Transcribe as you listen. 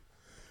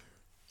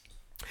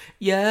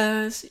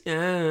Yes,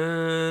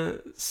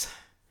 yes.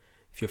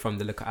 If you're from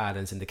the little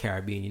islands in the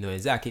Caribbean, you know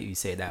exactly what you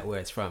say that where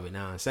it's from, you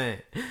know what I'm saying?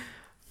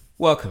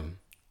 Welcome.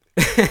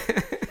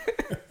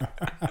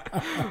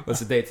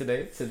 What's the date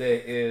today? Today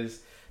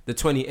is the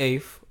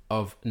 28th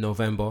of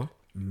November.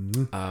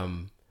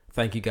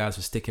 Thank you guys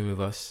for sticking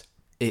with us.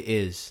 It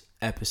is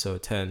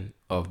episode 10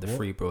 of the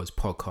Free Bros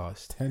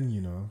podcast. 10, you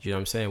know. You know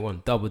what I'm saying? We're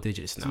on double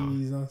digits now.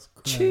 Jesus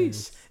Christ.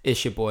 Jeez.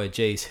 It's your boy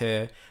Jace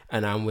here,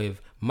 and I'm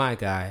with my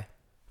guy,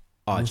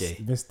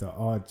 RJ. Mr.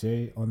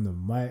 RJ on the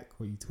mic.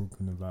 What are you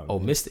talking about? Oh,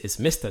 man? it's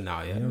Mr.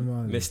 now, yeah?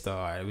 Man. Mr.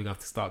 Alright, we're going to have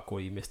to start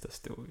calling you Mr.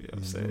 still. You know what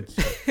I'm saying?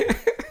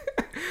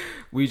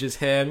 We just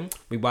here.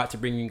 We about to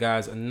bring you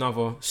guys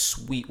another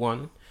sweet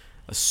one.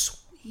 A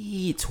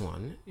sweet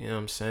one. You know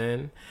what I'm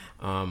saying?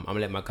 I'm going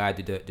to let my guy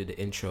do the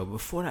intro.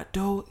 Before that,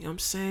 though, you know what I'm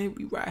saying?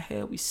 We right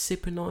here. We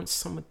sipping on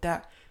some of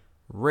that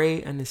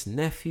Ray and his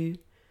nephew.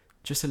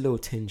 Just a little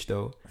tinge,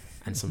 though.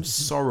 And some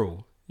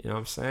sorrow. You know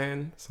what I'm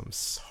saying? Some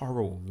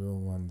sorrow. The real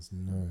ones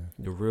know.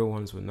 The real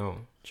ones will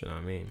know. Do you know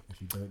what I mean?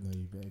 If you don't know,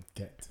 you better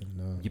get to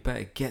know. You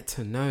better get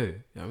to know.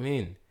 You know what I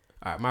mean?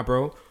 All right, my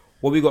bro.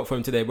 What we got for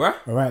him today, bro?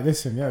 All right,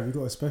 listen, we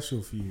got a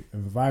special for you.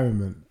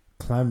 Environment,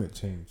 climate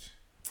change.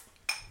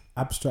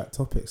 Abstract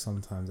topics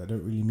sometimes that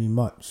don't really mean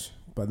much,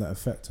 but that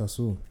affect us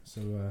all.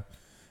 So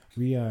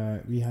we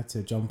had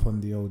to jump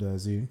on the old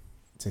Zoom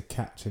to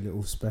catch a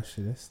little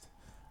specialist,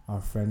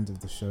 our friend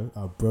of the show,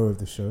 our bro of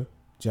the show,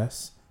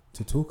 Jess,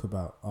 to talk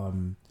about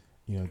the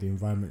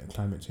environment and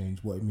climate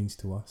change, what it means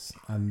to us,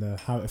 and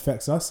how it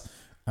affects us,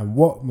 and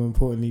what more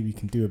importantly we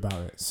can do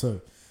about it. So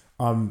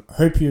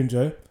hope you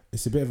enjoy.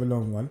 It's a bit of a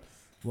long one.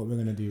 What we're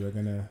gonna do, we're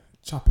gonna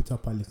chop it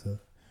up a little,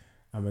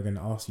 and we're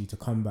gonna ask you to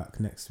come back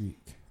next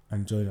week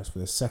and join us for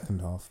the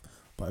second half.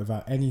 But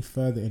without any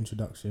further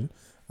introduction,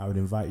 I would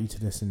invite you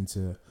to listen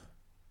to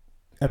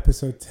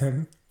episode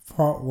 10,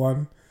 part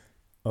 1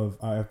 of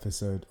our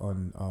episode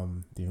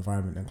on the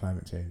environment and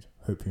climate change.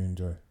 Hope you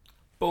enjoy.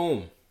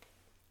 Boom.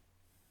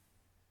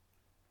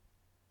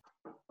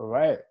 All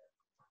right.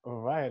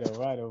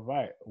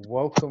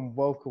 Welcome.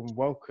 What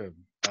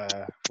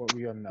are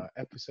we on now?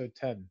 Episode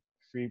 10,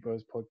 Free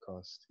Bros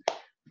podcast.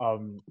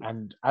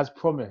 And as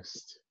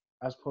promised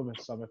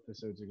some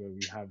episodes ago,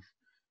 we have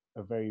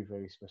a very,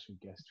 very special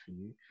guest for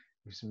you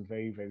with some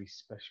very, very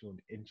special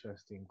and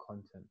interesting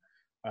content.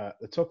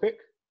 The topic,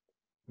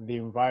 the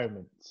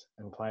environment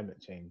and climate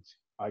change.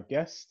 Our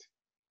guest,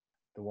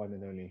 the one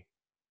and only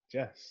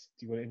Jess.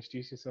 Do you want to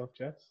introduce yourself,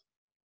 Jess?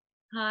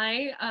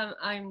 Hi,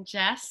 I'm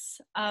Jess.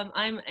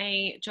 I'm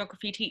a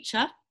geography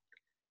teacher,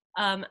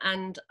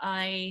 and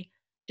I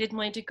did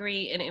my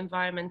degree in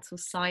environmental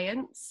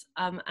science,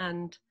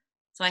 and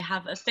so I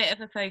have a bit of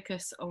a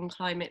focus on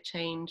climate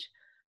change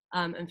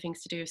and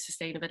things to do with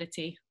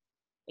sustainability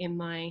in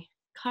my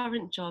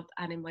current job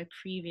and in my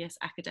previous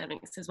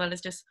academics, as well as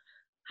just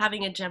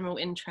having a general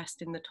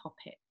interest in the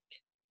topic.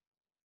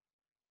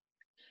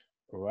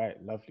 All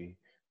right, lovely.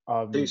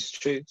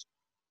 Cheers.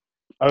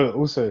 Oh,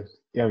 also,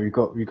 yeah, we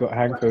got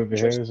Hank over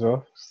here as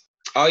well.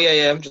 Oh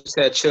yeah. I'm just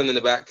here chilling in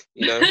the back.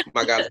 You know,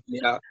 my guy left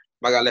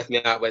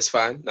me out. But it's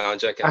fine. No, I'm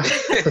joking.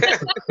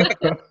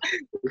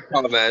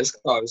 Oh man,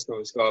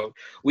 it's calm.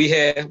 We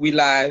here. We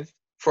live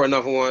for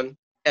another one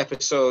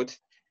episode.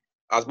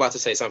 I was about to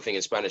say something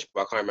in Spanish,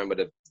 but I can't remember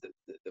the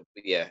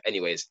yeah.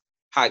 Anyways,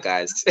 hi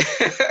guys.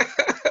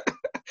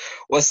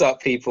 What's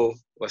up, people?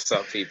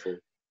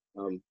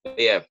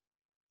 Yeah,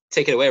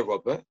 take it away,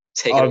 Robert.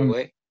 Take it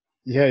away.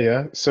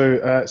 Yeah.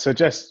 So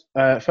Jess,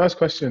 first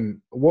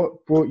question: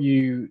 what brought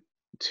you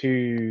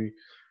to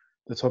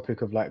the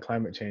topic of like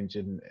climate change?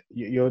 And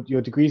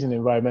your degree's in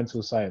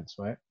environmental science,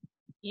 right?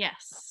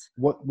 Yes.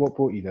 What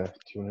brought you there? Do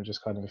you want to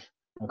just kind of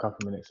in a couple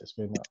of minutes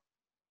explain that?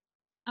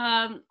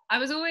 I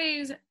was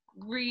always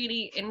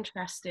really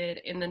interested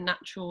in the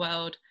natural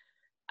world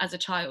as a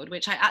child,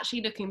 which I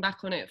actually, looking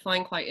back on it,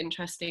 find quite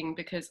interesting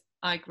because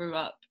I grew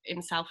up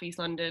in southeast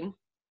London,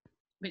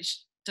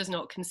 which does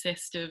not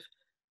consist of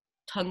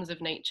tons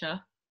of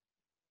nature,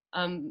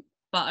 but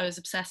I was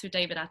obsessed with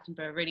David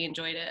Attenborough, really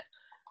enjoyed it.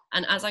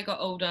 And as I got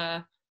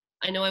older,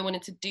 I know I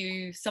wanted to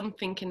do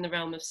something in the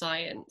realm of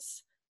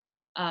science,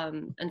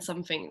 and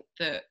something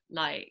that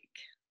like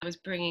I was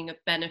bringing a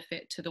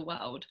benefit to the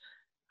world.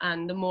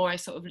 And the more I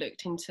sort of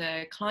looked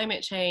into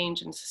climate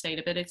change and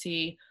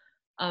sustainability,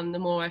 the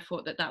more I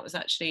thought that was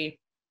actually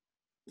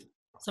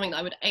something that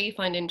I would A,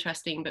 find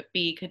interesting, but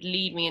B, could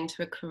lead me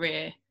into a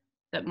career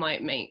that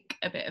might make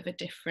a bit of a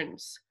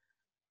difference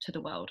to the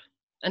world.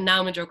 And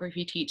now I'm a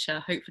geography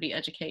teacher, hopefully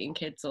educating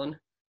kids on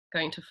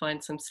going to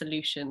find some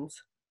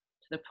solutions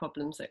to the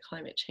problems that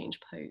climate change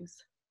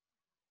pose.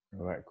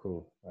 All right,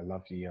 cool. I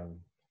love the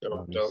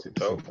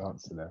Dope.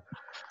 answer there.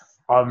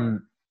 I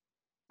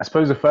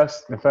suppose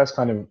the first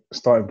kind of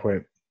starting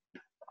point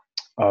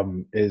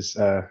is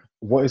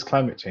what is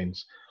climate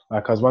change?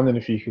 Like, I was wondering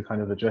if you could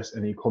kind of address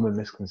any common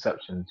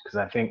misconceptions, because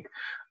I think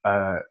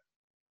a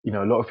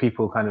lot of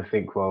people kind of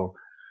think, well,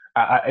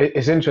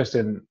 it's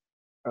interesting.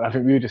 I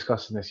think we were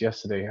discussing this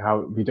yesterday,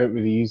 how we don't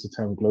really use the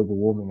term global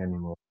warming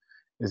anymore.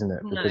 isn't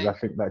it? Because I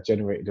think that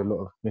generated a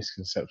lot of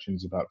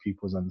misconceptions about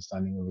people's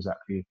understanding of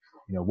exactly,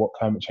 what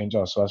climate change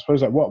are. So I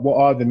suppose, like, what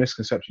are the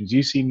misconceptions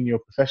you've seen in your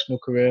professional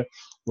career?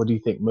 What do you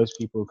think most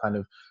people kind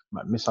of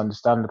might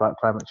misunderstand about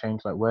climate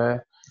change? Like,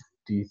 where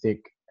do you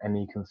think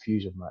any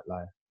confusion might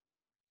lie?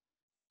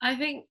 I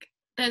think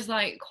there's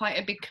like quite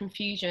a big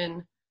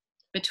confusion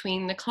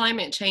between the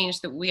climate change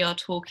that we are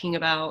talking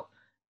about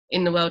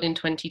in the world in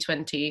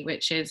 2020,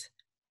 which is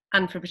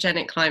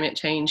anthropogenic climate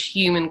change,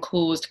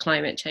 human-caused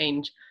climate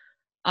change,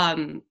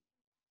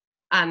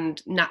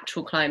 and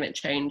natural climate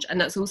change. And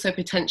that's also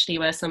potentially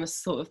where some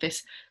sort of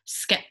this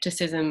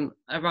skepticism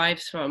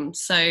arrives from.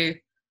 So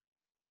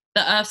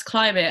the Earth's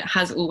climate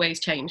has always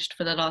changed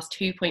for the last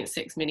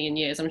 2.6 million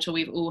years. I'm sure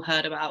we've all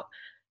heard about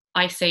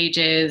ice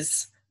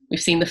ages. We've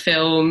seen the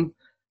film.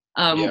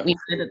 We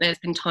know that there's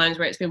been times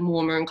where it's been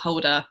warmer and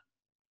colder.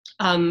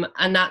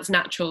 And that's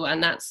natural,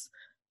 and that's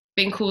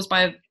been caused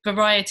by a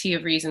variety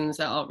of reasons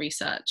that are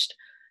researched.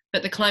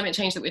 But the climate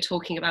change that we're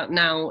talking about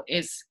now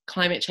is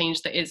climate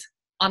change that is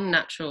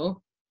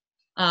unnatural,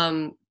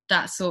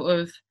 that sort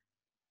of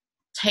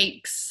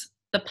takes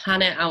the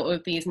planet out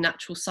of these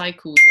natural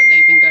cycles that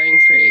they've been going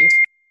through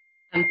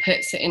and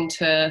puts it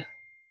into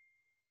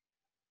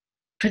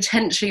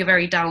potentially a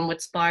very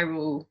downward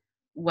spiral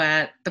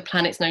where the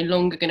planet's no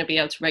longer going to be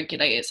able to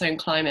regulate its own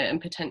climate, and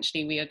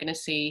potentially we are going to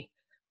see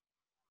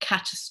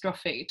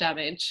catastrophic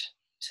damage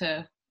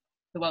to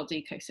the world's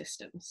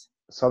ecosystems.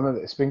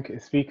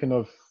 Speaking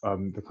of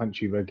the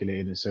country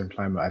regulating its own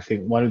climate, I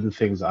think one of the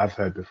things that I've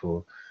heard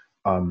before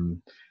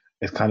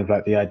is kind of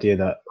like the idea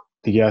that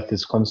the Earth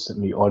is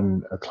constantly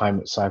on a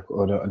climate cycle,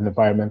 or an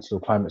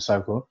environmental climate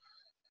cycle.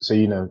 So,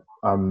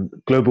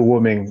 global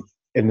warming,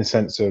 in the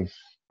sense of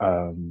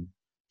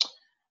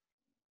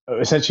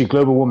essentially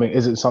global warming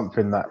isn't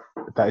something that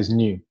is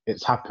new.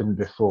 It's happened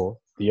before.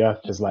 The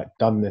Earth has like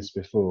done this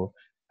before,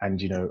 and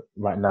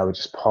right now we're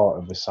just part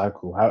of the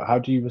cycle. How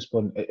do you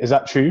respond? Is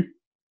that true?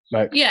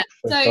 So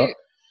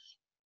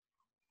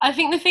I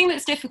think the thing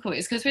that's difficult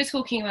is because we're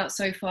talking about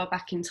so far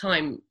back in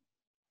time,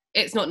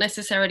 it's not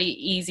necessarily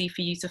easy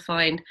for you to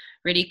find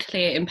really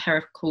clear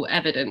empirical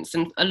evidence.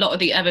 And a lot of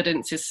the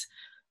evidence is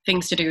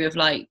things to do with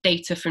like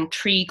data from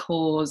tree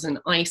cores and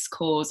ice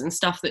cores and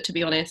stuff that, to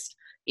be honest,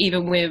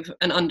 even with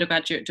an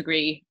undergraduate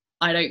degree,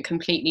 I don't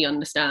completely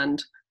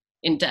understand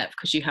in depth,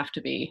 because you have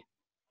to be,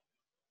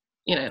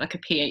 like a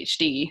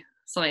PhD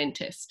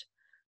scientist.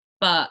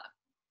 But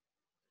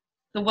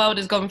the world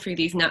has gone through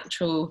these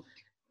natural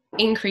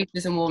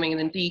increases in warming and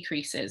then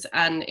decreases.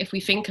 And if we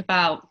think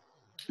about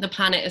the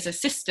planet as a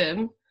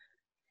system,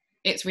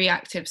 it's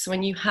reactive. So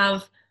when you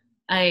have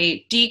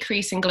a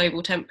decrease in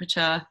global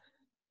temperature,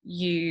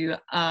 you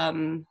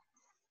have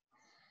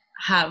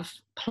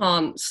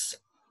plants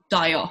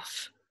die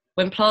off.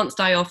 When plants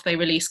die off, they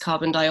release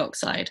carbon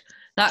dioxide.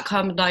 That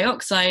carbon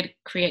dioxide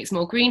creates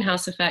more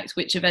greenhouse effect,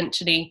 which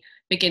eventually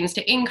begins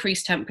to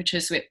increase temperature,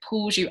 so it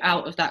pulls you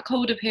out of that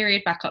colder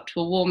period back up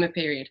to a warmer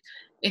period.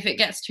 If it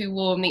gets too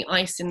warm, the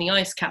ice in the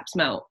ice caps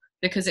melt.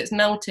 Because it's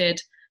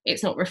melted,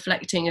 it's not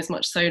reflecting as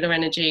much solar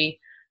energy,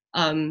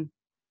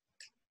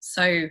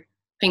 so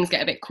things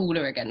get a bit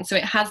cooler again. So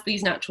it has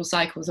these natural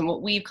cycles, and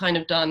what we've kind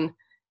of done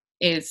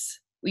is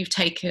we've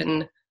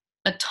taken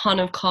a ton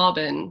of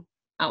carbon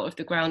out of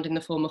the ground in the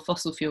form of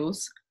fossil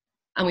fuels,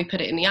 and we put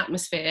it in the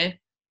atmosphere,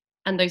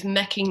 and those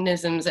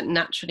mechanisms that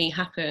naturally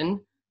happen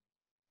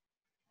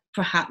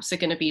perhaps are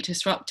going to be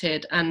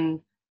disrupted,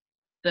 and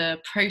the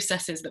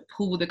processes that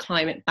pull the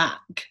climate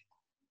back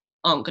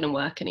aren't going to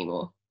work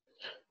anymore.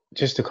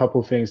 Just a couple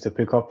of things to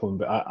pick up on,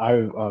 but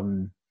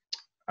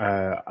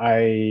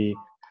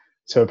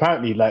so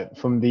apparently, like,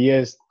 from the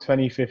years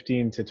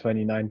 2015 to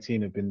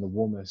 2019 have been the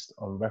warmest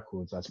on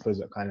records. I suppose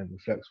that kind of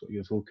reflects what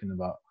you're talking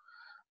about.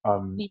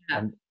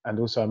 And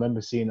also I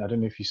remember seeing, I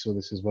don't know if you saw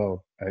this as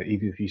well,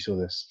 even if you saw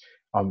this,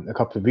 a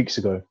couple of weeks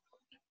ago,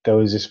 there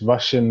was this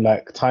Russian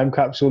like time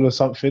capsule or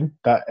something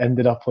that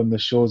ended up on the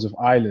shores of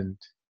Ireland.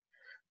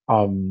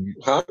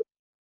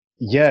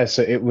 Yeah,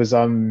 so it was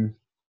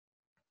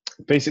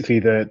basically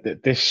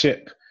this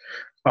ship.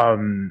 Let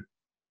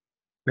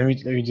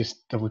me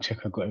just double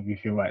check I got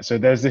everything right. So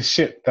there's this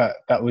ship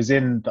that was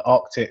in the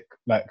Arctic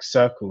like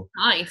circle.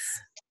 Nice.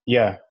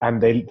 Yeah,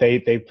 and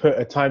they put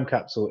a time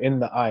capsule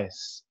in the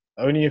ice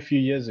only a few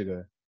years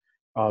ago,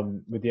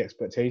 with the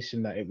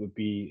expectation that it would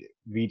be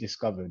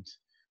rediscovered,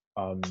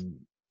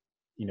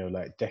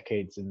 like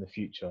decades in the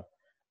future,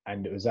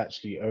 and it was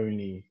actually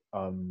only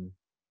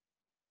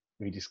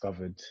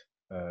rediscovered.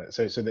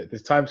 So that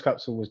this time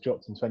capsule was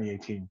dropped in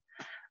 2018,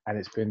 and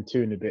it's been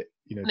 2 and a bit,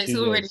 and 2 it's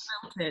already years,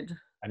 melted.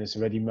 and it's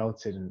already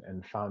melted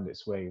and found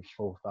its way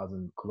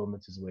 4,000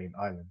 kilometers away in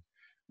Ireland.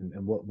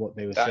 And what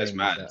they were saying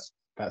is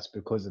that's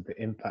because of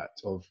the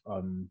impact of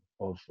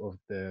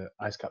the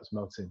ice caps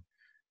melting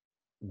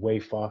way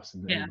faster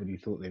than anybody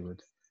thought they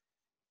would,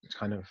 which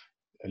kind of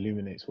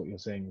illuminates what you're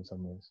saying in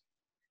some ways.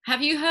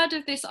 Have you heard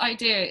of this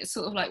idea? It's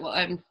sort of like what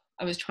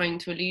I was trying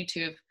to allude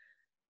to,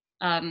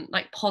 of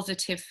like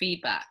positive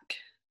feedback.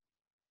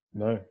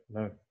 No.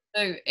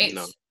 So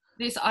it's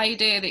this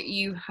idea that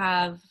you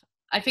have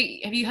I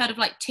think, have you heard of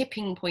like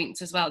tipping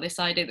points as well? This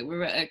idea that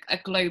we're at a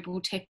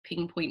global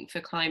tipping point for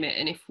climate,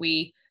 and if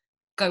we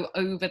go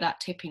over that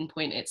tipping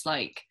point, it's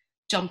like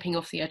jumping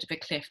off the edge of a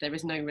cliff. There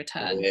is no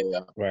return.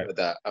 Yeah, Right.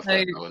 I've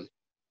heard that one.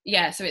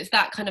 Yeah, so it's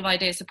that kind of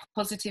idea. So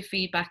positive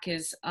feedback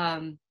is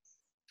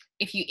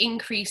if you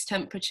increase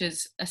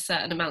temperatures a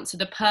certain amount, so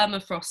the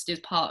permafrost is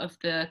part of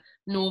the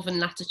northern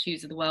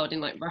latitudes of the world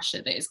in like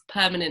Russia that is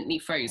permanently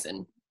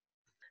frozen.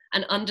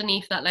 And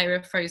underneath that layer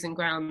of frozen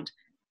ground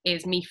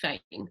is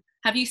methane.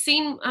 Have you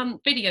seen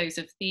videos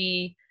of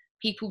the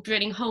people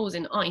drilling holes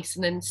in ice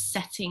and then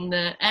setting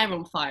the air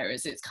on fire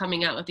as it's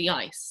coming out of the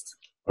ice?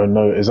 Oh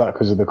no, is that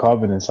because of the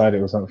carbon inside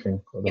it or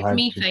something? Or it's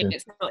methane.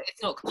 It's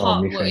not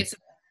carbon. Well, it's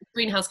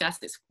greenhouse gas.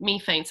 It's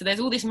methane. So there's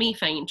all this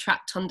methane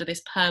trapped under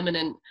this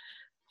permanent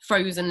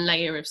frozen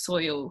layer of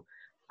soil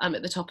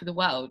at the top of the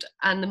world.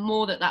 And the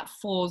more that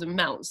falls and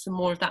melts, the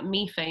more of that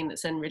methane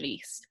that's then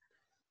released.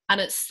 And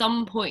at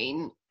some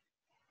point,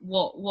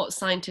 what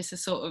scientists are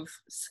sort of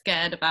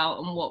scared about,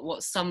 and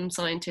what some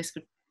scientists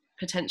would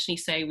potentially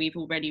say we've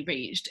already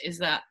reached, is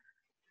that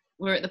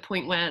we're at the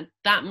point where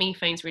that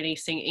methane's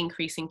releasing,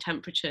 increasing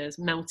temperatures,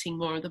 melting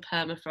more of the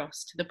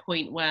permafrost to the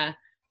point where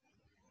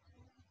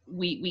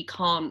we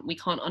can't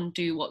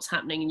undo what's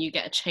happening, and you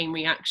get a chain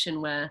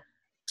reaction where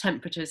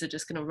temperatures are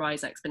just going to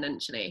rise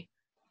exponentially.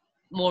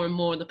 More and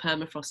more of the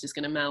permafrost is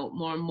going to melt,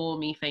 more and more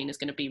methane is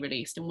going to be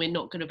released, and we're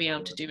not going to be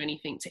able to do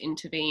anything to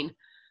intervene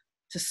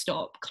to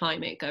stop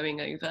climate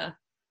going over,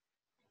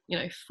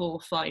 4 or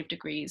 5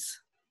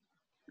 degrees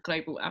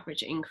global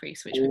average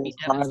increase, which would be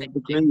devastating.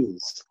 5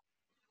 degrees.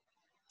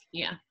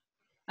 Yeah,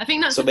 I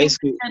think that's so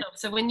basically.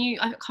 So when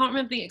I can't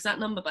remember the exact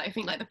number, but I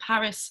think like the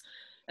Paris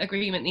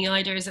Agreement, the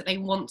idea is that they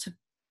want to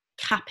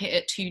cap it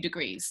at 2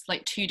 degrees,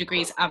 like 2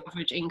 degrees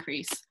average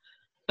increase.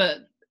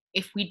 But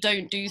if we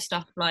don't do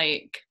stuff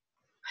like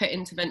put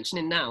intervention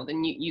in now,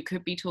 then you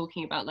could be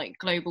talking about like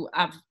global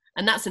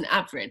and that's an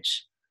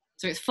average.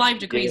 So it's 5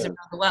 degrees around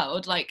the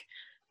world, like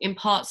in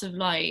parts of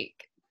like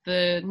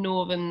the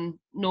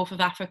north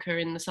of Africa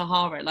in the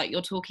Sahara, like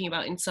you're talking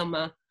about in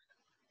summer,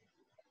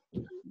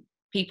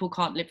 people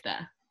can't live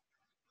there.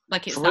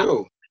 Like it's that,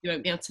 you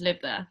won't be able to live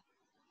there.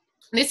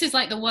 And this is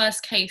like the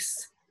worst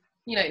case,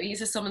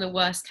 these are some of the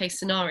worst case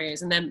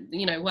scenarios. And then,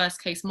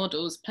 worst case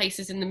models,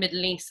 places in the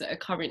Middle East that are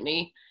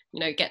currently,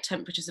 get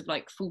temperatures of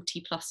like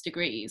 40 plus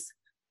degrees.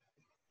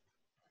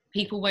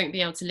 People won't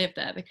be able to live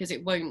there because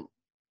it won't,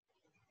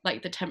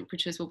 like the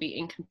temperatures will be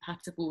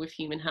incompatible with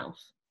human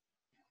health.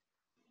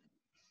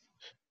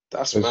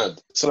 That's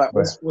mad. So like,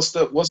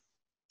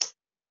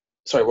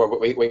 sorry,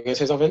 were you going to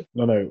say something?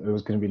 No, it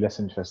was going to be less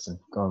interesting.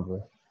 Go on,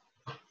 bro.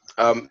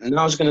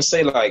 No, I was going to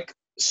say like,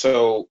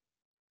 so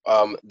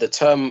the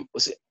term,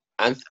 was it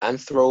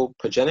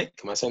anthropogenic?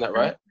 Am I saying that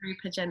right?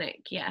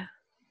 Anthropogenic, yeah.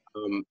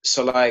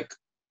 So like,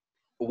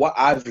 what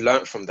I've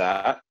learned from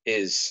that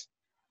is,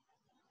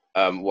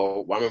 I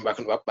remember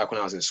back when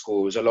I was in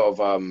school, it was a lot of,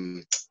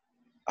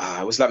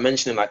 it was like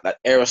mentioning like that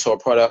aerosol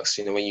products,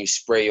 when you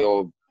spray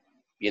your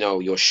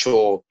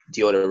Shore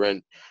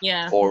deodorant,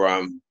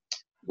 or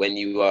when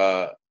you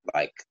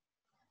like,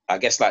 I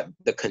guess like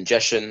the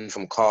congestion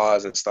from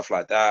cars and stuff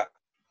like that.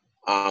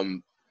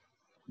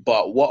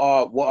 But what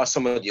are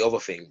some of the other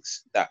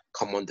things that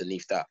come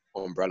underneath that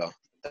umbrella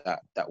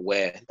that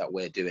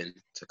we're doing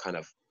to kind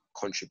of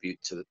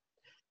contribute to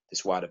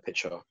this wider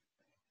picture?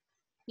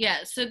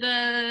 Yeah, so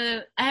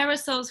the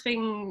aerosols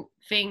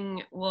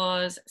thing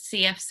was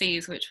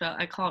CFCs, which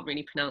I can't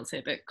really pronounce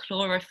it, but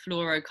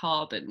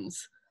chlorofluorocarbons.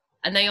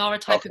 And they are a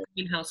type of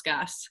greenhouse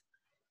gas.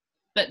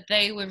 But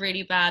they were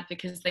really bad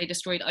because they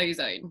destroyed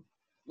ozone,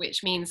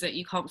 which means that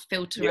you can't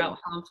filter out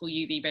harmful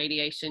UV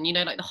radiation,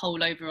 like the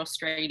whole over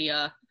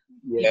Australia.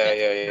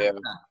 Yeah.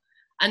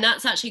 And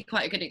that's actually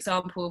quite a good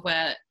example of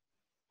where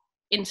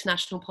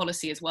international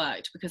policy has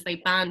worked, because they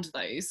banned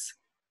those.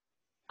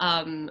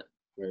 And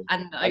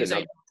the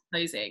ozone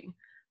closing.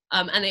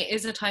 And it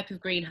is a type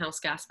of greenhouse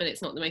gas, but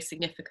it's not the most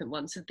significant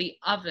one. So the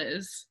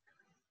others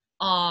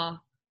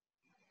are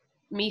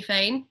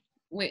methane,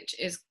 which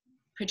is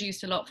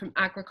produced a lot from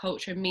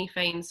agriculture.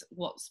 Methane's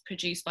what's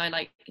produced by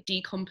like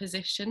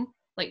decomposition,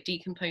 like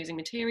decomposing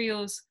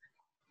materials.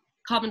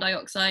 Carbon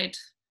dioxide.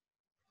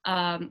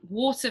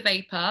 Water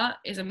vapor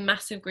is a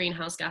massive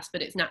greenhouse gas,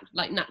 but it's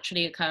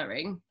naturally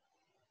occurring.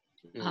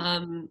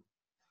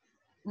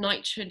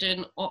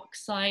 Nitrogen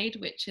oxide,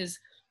 which is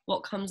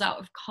what comes out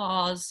of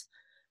cars,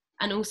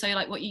 and also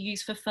like what you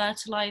use for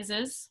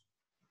fertilizers.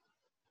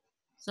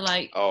 So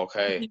like,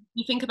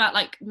 you think about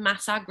like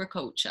mass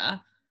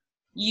agriculture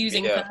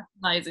using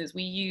fertilizers,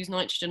 we use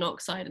nitrogen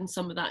oxide, and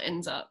some of that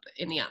ends up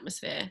in the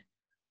atmosphere.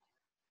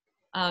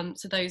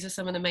 So those are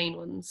some of the main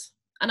ones.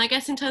 And I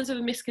guess in terms of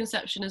a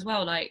misconception as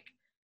well, like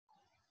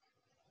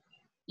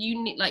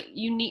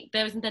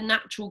there's the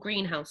natural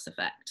greenhouse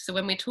effect. So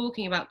when we're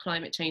talking about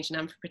climate change and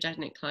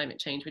anthropogenic climate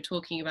change, we're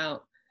talking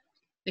about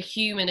the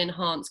human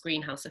enhanced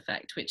greenhouse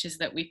effect, which is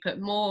that we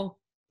put more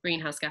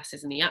greenhouse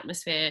gases in the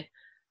atmosphere,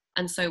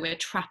 and so we're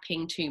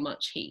trapping too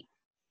much heat,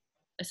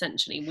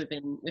 essentially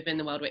within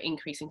the world. We're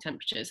increasing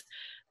temperatures.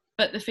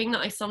 But the thing that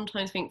I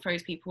sometimes think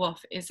throws people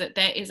off is that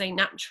there is a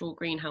natural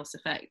greenhouse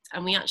effect,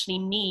 and we actually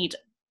need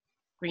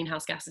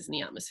greenhouse gases in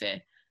the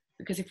atmosphere,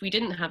 because if we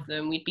didn't have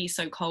them, we'd be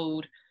so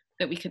cold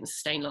that we couldn't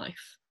sustain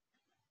life.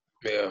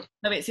 Yeah.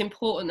 So it's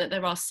important that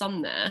there are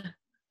some there,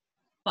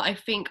 but I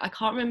think, I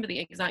can't remember the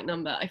exact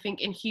number. I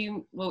think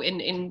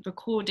in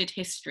recorded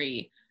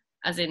history,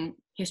 as in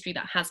history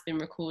that has been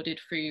recorded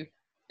through,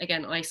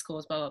 again, ice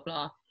cores, blah, blah,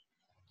 blah,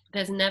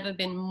 there's never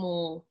been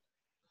more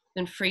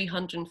than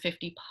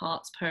 350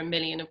 parts per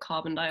million of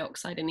carbon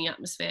dioxide in the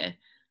atmosphere.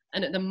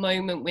 And at the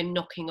moment, we're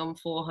knocking on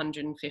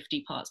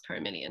 450 parts per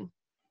million.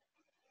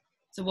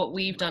 So what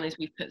we've done is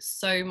we've put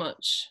so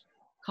much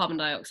carbon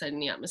dioxide in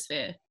the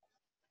atmosphere.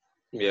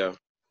 Yeah.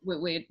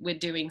 We're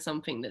doing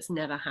something that's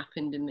never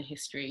happened in the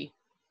history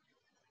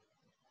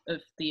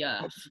of the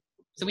earth.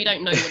 So we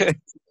don't know what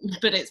it's,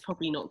 but it's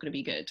probably not going to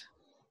be good.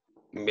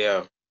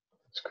 Yeah.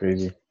 It's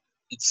crazy.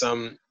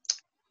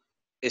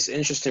 It's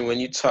interesting when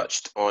you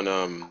touched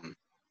on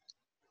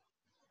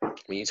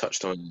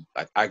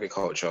like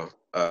agriculture.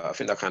 I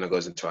think that kind of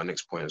goes into our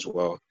next point as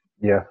well.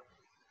 Yeah.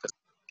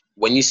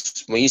 When you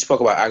spoke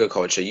about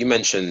agriculture, you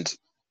mentioned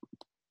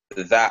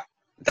that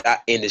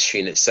industry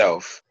in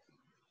itself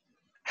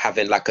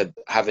having I don't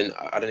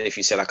know if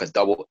you say like a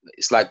double.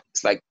 It's like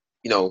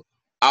out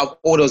of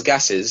all those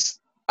gases,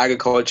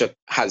 agriculture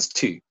has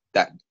two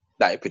that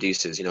it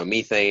produces.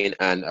 Methane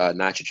and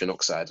nitrogen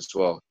oxide as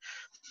well.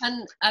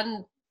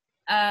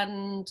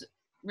 And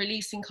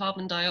releasing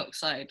carbon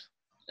dioxide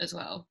as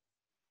well.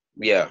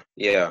 Yeah.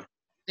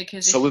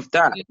 Because so with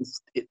that,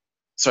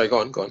 sorry, go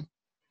on.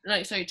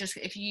 No, sorry, just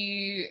if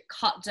you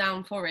cut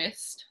down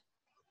forest,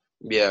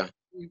 yeah,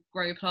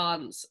 grow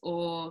plants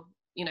or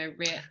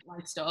rear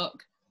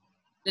livestock,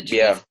 the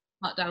trees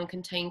cut down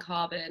contain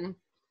carbon.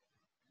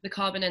 The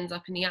carbon ends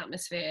up in the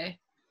atmosphere,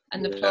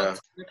 and the plants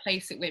you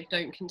replace it with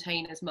don't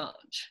contain as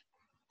much.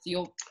 So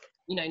your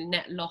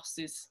net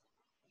losses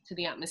to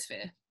the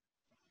atmosphere.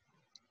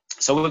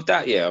 So with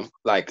that, and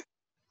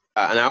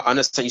I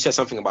understand you said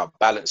something about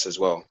balance as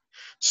well.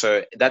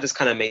 So that just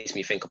kind of makes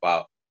me think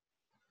about,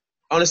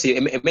 honestly,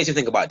 it makes me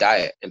think about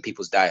diet and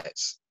people's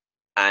diets,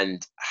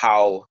 and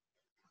how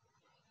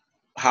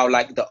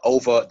like the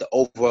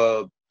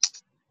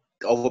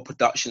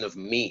overproduction of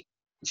meat,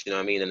 you know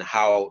what I mean, and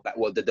how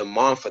the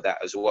demand for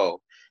that as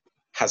well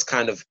has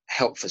kind of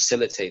helped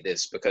facilitate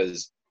this,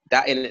 because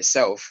that in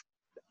itself,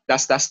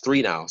 that's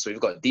three now. So we've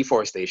got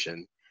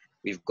deforestation,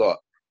 we've got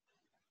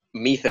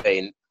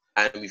methane,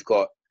 and we've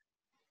got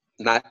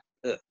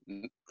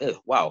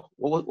wow,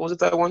 what was it,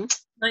 that one?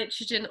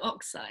 Nitrogen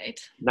oxide.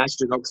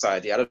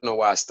 Yeah, I don't know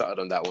why I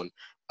started on that one.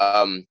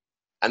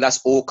 And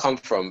that's all come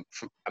from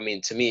I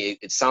mean, to me,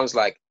 it sounds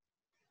like,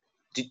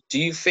 do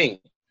you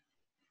think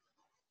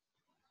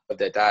of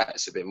their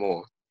diets a bit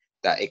more,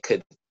 that it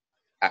could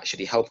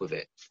actually help with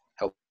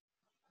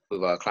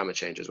climate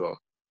change as well?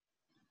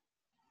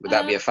 Would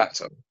that be a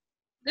factor?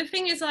 The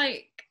thing is,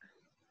 like,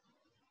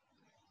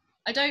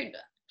 I don't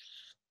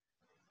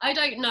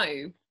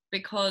know,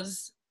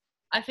 because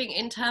I think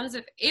in terms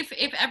of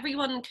if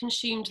everyone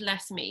consumed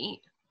less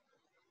meat,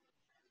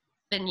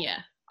 then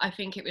yeah, I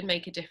think it would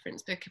make a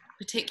difference. But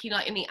particularly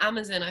like in the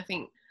Amazon, I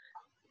think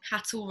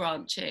cattle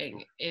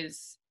ranching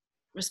is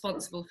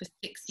responsible for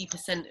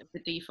 60% of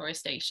the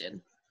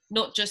deforestation,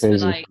 not just for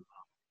like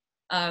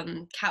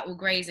cattle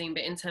grazing,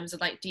 but in terms of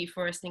like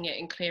deforesting it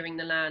and clearing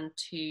the land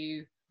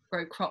to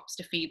grow crops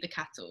to feed the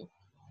cattle.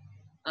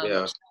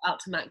 Shout out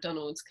to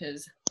McDonald's,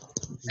 because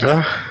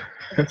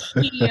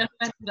key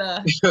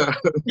offender.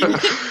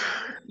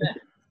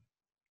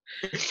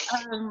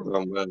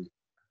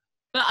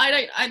 But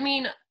I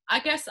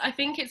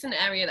think it's an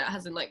area that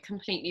hasn't like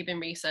completely been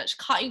researched.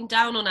 Cutting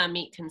down on our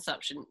meat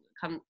consumption,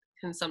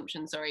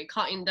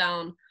 cutting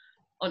down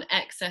on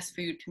excess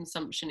food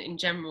consumption in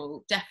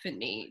general,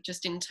 definitely,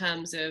 just in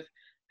terms of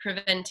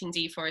preventing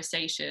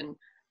deforestation,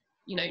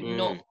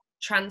 not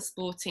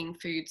transporting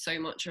food so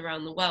much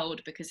around the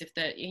world, because if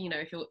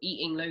you're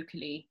eating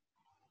locally,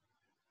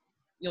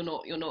 you're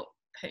not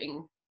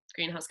putting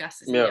greenhouse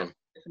gases in the atmosphere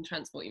and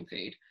transporting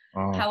food.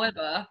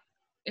 However,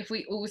 if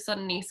we all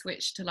suddenly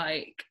switch to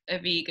like a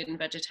vegan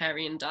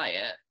vegetarian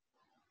diet,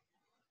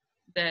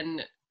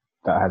 then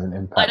that has an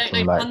impact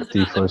on like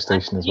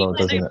deforestation as well,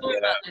 doesn't it?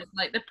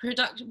 Like the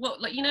production, what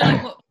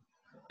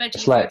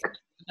veggies,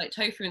 like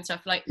tofu and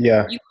stuff, like you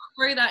can't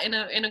grow that in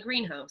a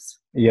greenhouse.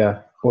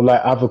 Yeah, or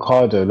like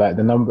avocado, like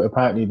the amount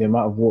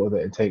of water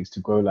that it takes to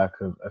grow like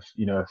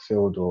a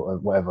field or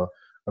whatever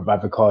of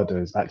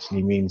avocados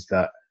actually means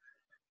that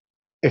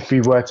if we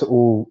were to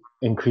all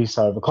increase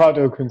our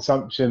avocado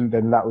consumption,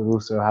 then that would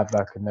also have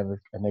like a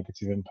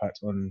negative impact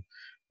on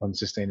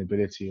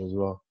sustainability as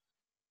well.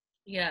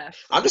 Yeah,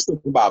 I'm just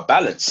thinking about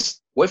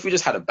balance. What if we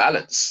just had a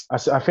balance? I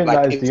think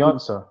that is the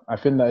answer. I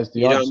think that is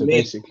the answer,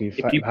 basically,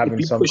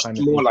 having some kind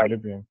of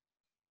equilibrium.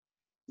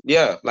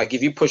 Like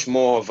if you push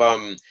more of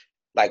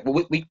like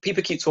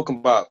people keep talking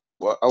about.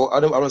 Well, I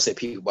don't want to say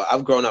people, but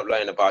I've grown up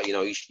learning about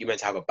you're meant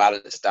to have a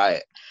balanced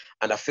diet,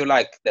 and I feel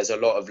like there's a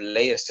lot of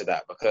layers to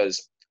that,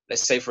 because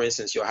let's say, for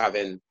instance, you're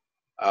having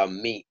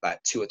meat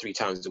like 2 or 3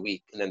 times a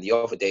week, and then the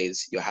other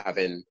days you're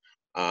having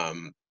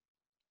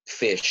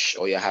fish,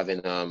 or you're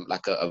having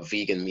like a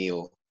vegan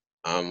meal,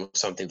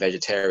 something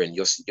vegetarian.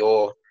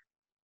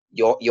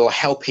 You're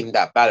helping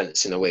that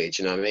balance in a way.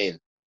 Do you know what I mean?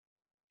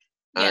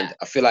 And Yeah.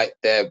 I feel like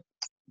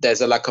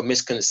there's like a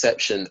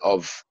misconception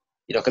of,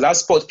 because I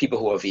support people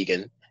who are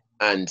vegan,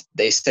 and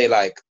they say,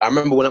 like, I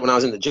remember when I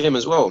was in the gym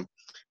as well,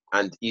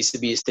 and it used to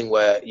be this thing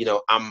where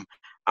I'm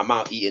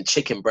out eating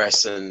chicken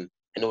breasts and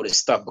all this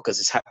stuff because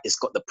it's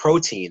got the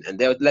protein, and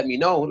they would let me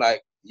know,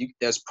 like,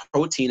 there's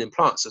protein in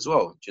plants as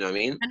well. Do you know what I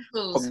mean?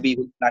 Probably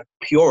like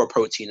purer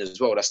protein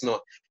as well. That's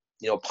not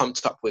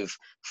pumped up with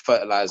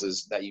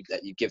fertilizers that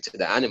you give to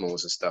the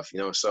animals and stuff.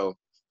 So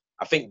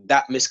I think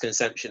that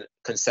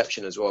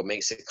conception as well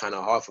makes it kind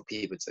of hard for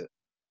people to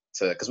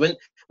because when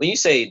you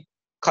say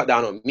cut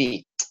down on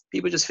meat,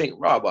 people just think,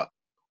 raw, but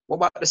what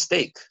about the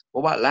steak?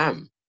 What about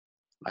lamb?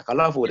 Like, I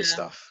love all this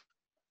stuff.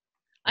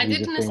 I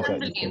did an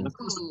assembly in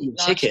school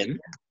chicken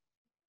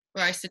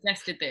where I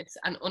suggested this,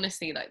 and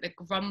honestly, like, the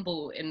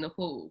grumble in the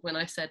hall when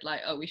I said, like,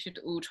 oh, we should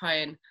all try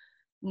and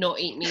not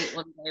eat meat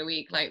one day a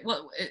week. Like,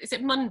 what is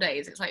it,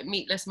 Mondays? It's like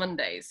meatless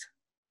Mondays.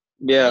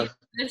 Yeah.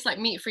 It's like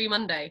meat-free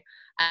Monday.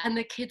 And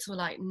the kids were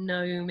like,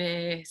 no,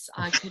 miss,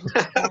 I couldn't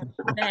have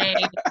one day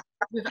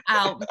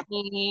without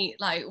meat.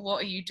 Like,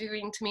 what are you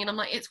doing to me? And I'm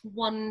like, it's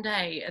one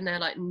day. And they're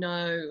like,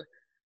 no.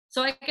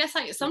 So I guess,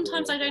 like,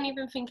 sometimes I don't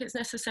even think it's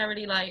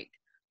necessarily like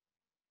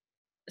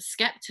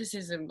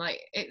skepticism. Like,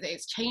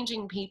 it's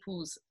changing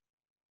people's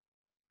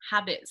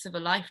habits of a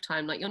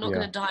lifetime. Like, you're not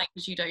going to die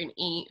because you don't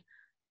eat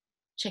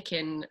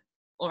chicken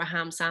or a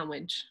ham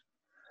sandwich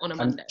on a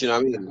Monday. Do you know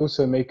what I mean?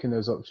 Also making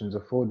those options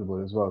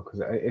affordable as well,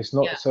 because it's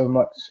not so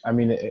much. I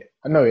mean,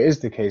 I know it is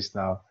the case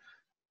now.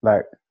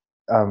 Like,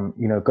 going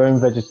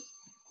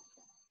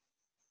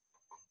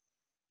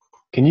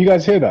Can you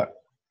guys hear that?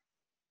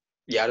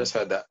 Yeah, I just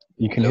heard that.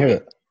 You can hear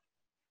it.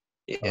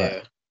 Yeah.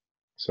 Right.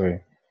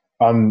 Sorry.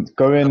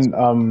 Going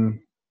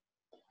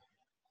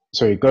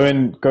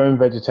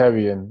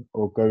vegetarian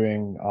or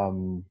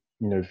going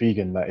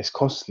vegan, like, it's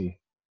costly.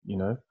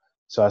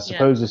 So I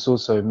suppose it's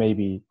also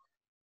maybe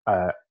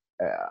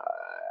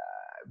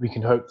we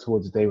can hope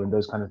towards a day when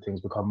those kind of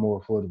things become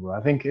more affordable.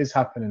 I think it is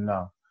happening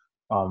now.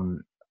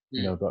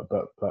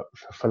 But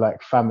for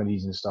like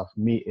families and stuff,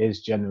 meat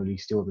is generally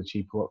still the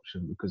cheaper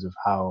option because of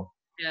how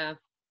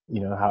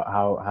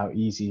how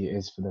easy it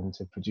is for them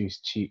to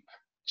produce cheap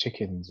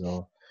chickens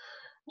or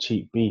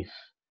cheap beef.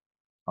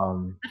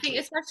 I think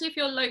especially if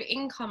you're low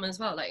income as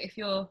well. Like, if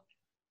you're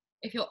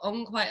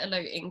on quite a low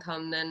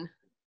income, then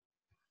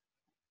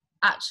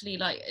actually,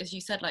 like, as you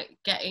said, like,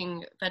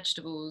 getting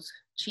vegetables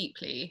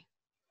cheaply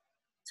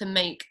to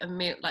make a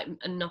meal, like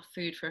enough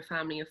food for a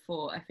family of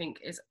 4, I think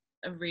is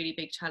a really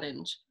big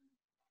challenge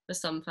for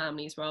some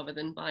families, rather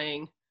than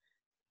buying,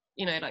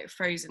 like,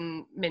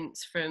 frozen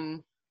mince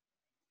from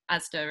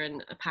Asda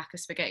and a pack of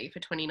spaghetti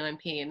for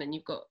 29p, and then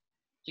you've got,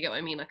 do you get what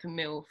I mean, like a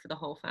meal for the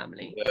whole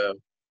family.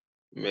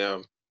 Yeah.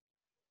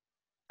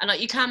 And, like,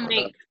 you can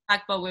make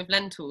spag bowl with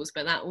lentils,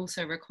 but that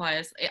also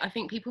requires, I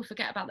think people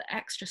forget about the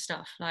extra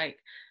stuff. Like,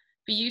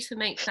 for you to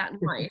make that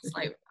nice,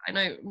 like, I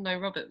know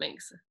Robert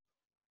makes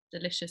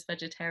delicious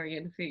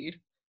vegetarian food,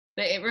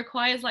 but it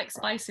requires, like,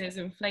 spices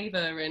and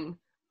flavor, and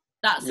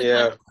that's the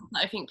kind of stuff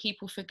that I think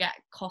people forget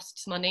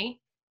costs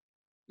money.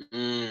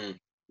 And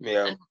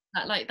that,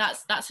 like,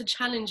 that's a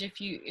challenge if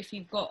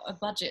you've got a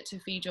budget to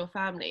feed your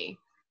family.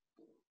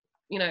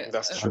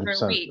 That's for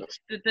a week,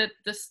 the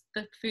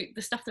food,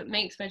 the stuff that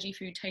makes veggie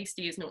food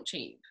tasty is not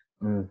cheap,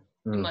 in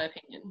my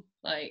opinion.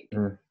 Like,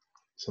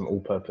 some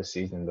all-purpose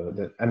seasoning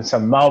though, and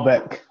some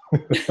Malbec.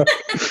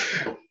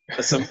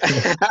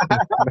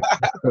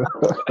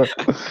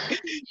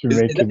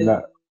 You're making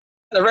that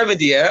the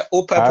remedy, yeah?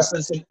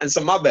 All-purpose and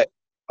some Malbec.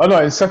 Oh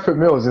no, in separate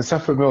meals,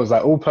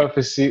 like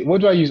all-purpose.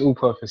 What do I use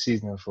all-purpose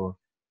seasoning for?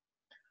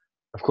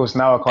 Of course,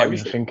 now I can't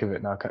even think of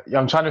it now. Yeah,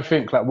 I'm trying to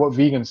think, like, what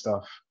vegan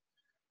stuff.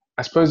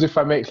 I suppose if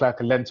I make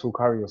like a lentil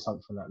curry or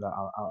something like that,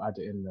 I'll add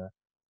it in there.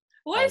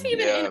 What is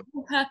even in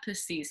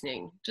all-purpose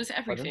seasoning? Just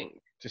everything.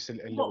 Pardon? Just a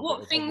little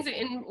what things are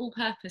in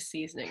all-purpose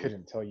seasoning? I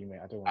couldn't tell you, mate.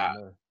 I don't want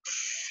to know.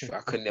 I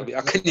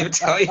couldn't even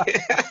tell you.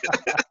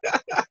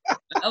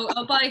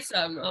 I'll buy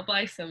some. And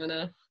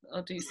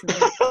I'll do some.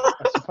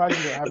 I'm surprised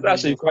you don't have.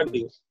 That's actually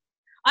funny.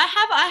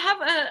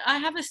 I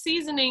have a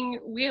seasoning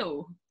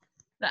wheel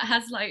that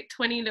has like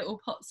 20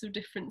 little pots of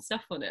different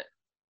stuff on it.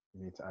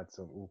 You need to add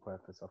some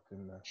all-purpose up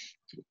in there.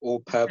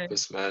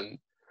 All-purpose, man.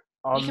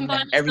 You can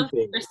buy everything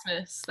for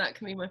Christmas. That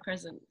can be my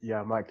present.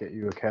 Yeah, I might get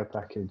you a care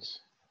package.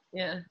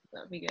 Yeah,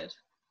 that'd be good.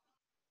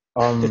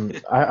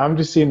 I'm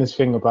just seeing this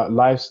thing about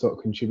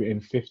livestock contributing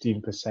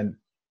 15%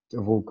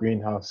 of all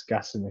greenhouse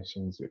gas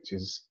emissions, which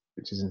is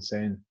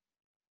insane.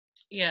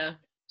 Yeah.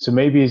 So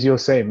maybe, as you're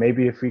saying,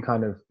 maybe if we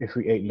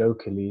ate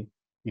locally,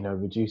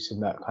 reducing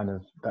that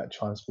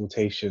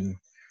transportation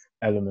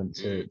element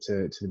to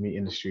the meat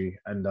industry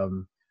and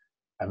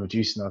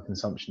reducing our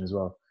consumption as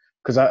well.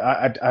 Because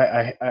I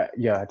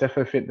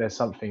definitely think there's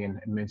something in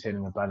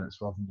maintaining a balance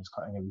rather than just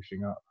cutting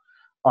everything out.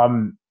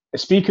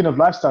 speaking of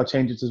lifestyle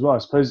changes as well, I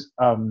suppose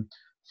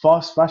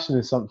fast fashion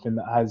is something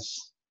that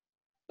is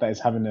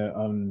having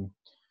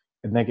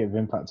a negative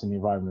impact on the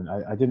environment.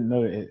 I didn't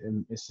know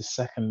it's the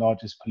second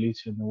largest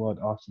polluter in the world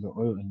after the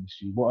oil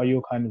industry. What are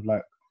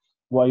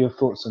your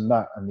thoughts on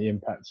that and the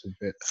impacts of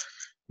it,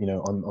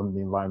 on the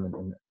environment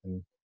and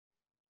thing?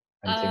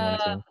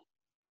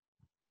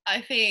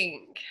 I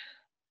think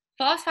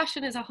fast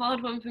fashion is a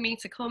hard one for me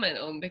to comment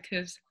on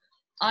because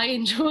I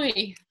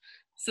enjoy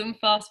some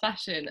fast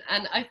fashion,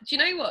 and do you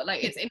know what?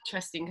 Like, it's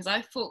interesting because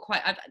I've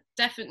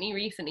definitely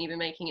recently been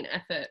making an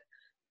effort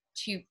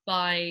to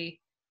buy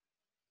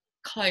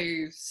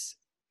clothes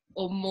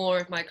or more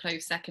of my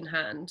clothes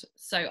secondhand.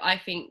 So I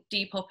think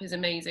Depop is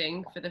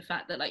amazing for the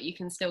fact that like you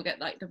can still get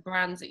like the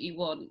brands that you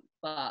want,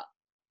 but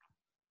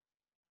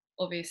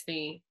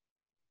obviously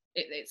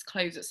it's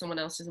clothes that someone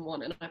else doesn't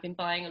want. And I've been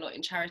buying a lot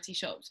in charity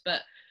shops,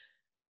 but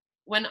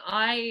when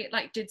I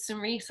like did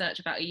some research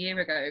about a year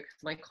ago,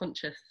 because my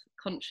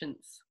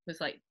conscience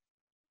was like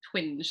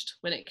twinged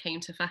when it came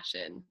to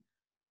fashion,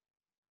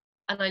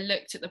 and I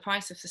looked at the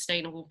price of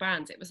sustainable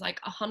brands, it was like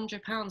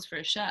 £100 for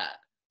a shirt.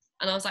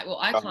 And I was like, well,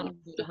 I can't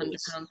afford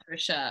 £100 for a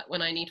shirt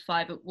when I need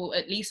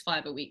at least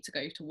 5 a week to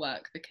go to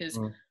work, because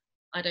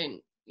I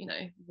don't,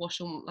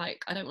 wash on,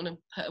 like, I don't want to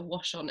put a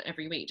wash on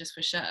every week just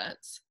for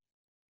shirts.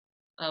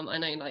 I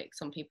know like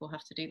some people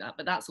have to do that,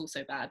 but that's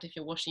also bad if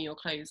you're washing your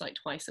clothes like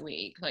twice a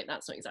week. Like,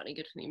 that's not exactly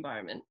good for the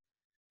environment.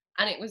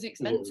 And it was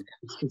expensive.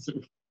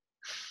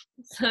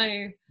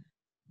 So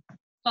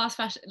fast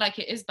fashion, like,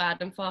 it is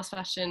bad, and fast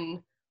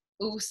fashion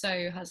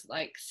also has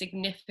like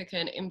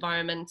significant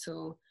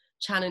environmental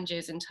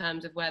challenges in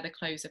terms of where the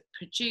clothes are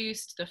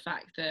produced, the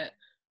fact that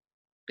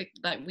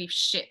like we've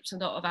shipped a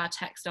lot of our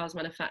textiles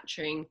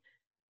manufacturing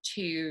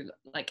to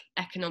like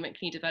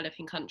economically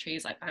developing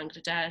countries like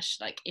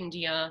Bangladesh, like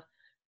India.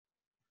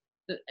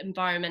 The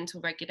environmental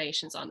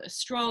regulations aren't as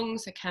strong,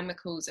 so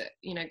chemicals that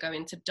go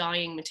into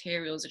dyeing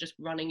materials are just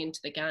running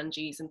into the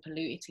Ganges and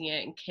polluting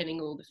it and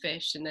killing all the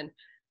fish, and then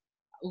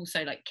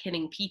also like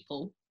killing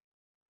people.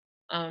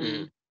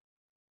 But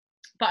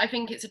I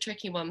think it's a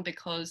tricky one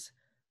because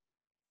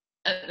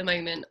at the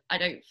moment I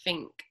don't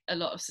think a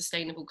lot of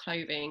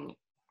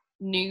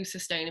new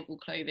sustainable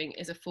clothing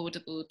is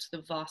affordable to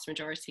the vast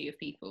majority of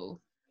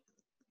people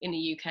in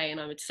the UK.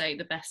 And I would say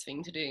the best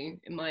thing to do,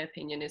 in my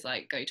opinion, is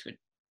like go to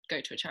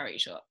a charity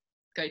shop,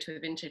 go to a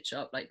vintage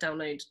shop, like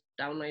download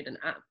an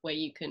app where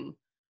you can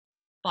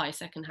buy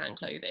secondhand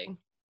clothing.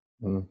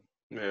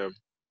 Yeah.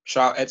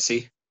 Shout out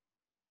Etsy.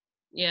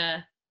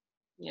 Yeah.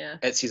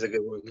 Etsy's a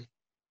good one.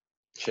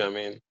 You know what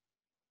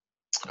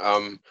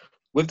I mean?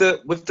 With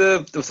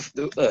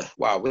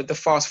the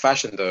fast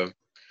fashion though,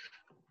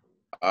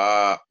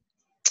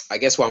 I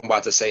guess what I'm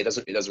about to say it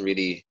doesn't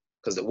really,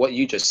 because what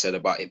you just said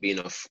about it being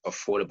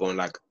affordable and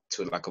like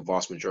to like a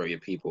vast majority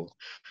of people,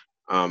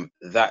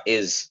 that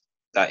is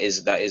an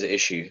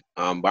issue.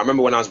 But I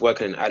remember when I was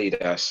working in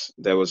Adidas,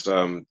 there was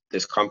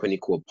this company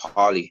called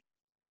Parley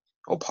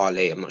or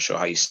Parlay. I'm not sure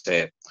how you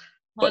say it,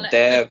 but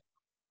they're.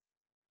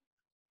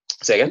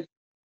 Say again?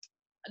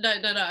 No.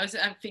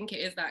 I think it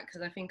is that,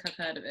 because I think I've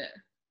heard of it.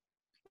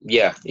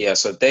 Yeah.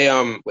 So they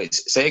wait,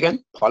 say it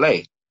again.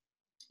 Parlay.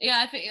 Yeah,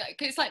 I think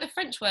it's like the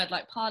French word,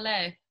 like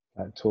parlay.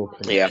 Like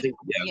talking. Yeah, I think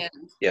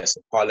yes,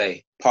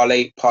 parlay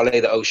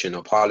the ocean,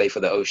 or parlay for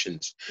the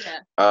oceans. Yeah.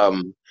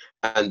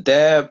 And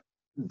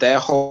their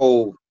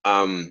whole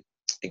I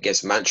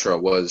guess mantra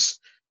was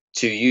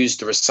to use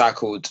the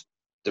recycled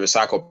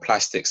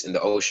plastics in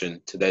the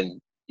ocean to then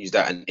use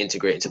that and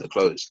integrate into the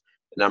clothes.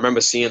 And I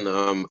remember seeing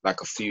like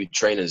a few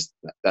trainers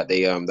that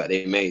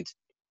they made,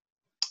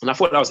 and I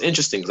thought that was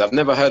interesting because I've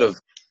never heard of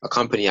a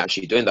company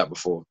actually doing that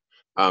before.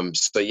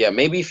 So yeah,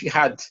 maybe if you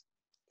had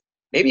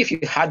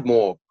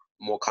more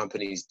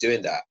companies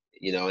doing that,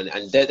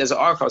 and there's an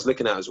article I was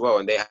looking at as well,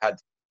 and there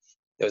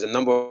was a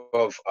number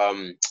of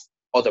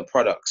other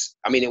products.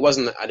 I mean, it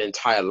wasn't an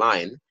entire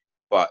line,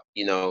 but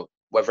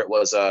whether it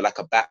was like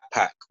a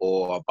backpack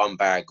or a bum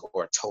bag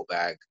or a tote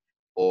bag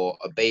or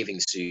a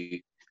bathing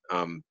suit,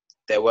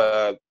 there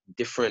were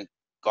different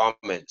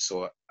garments,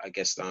 or I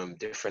guess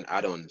different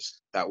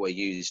add-ons that were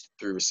used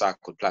through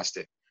recycled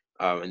plastic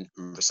and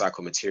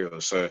recycled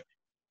materials. So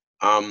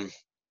but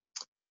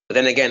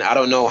then again, I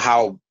don't know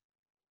how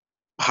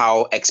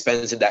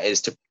expensive that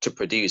is to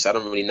produce. I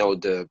don't really know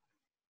the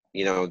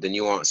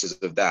nuances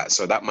of that.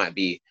 So that might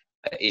be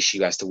an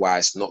issue as to why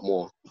it's not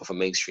more of a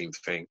mainstream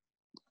thing.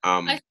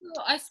 I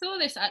saw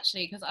this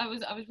actually because I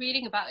was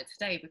reading about it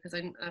today because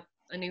I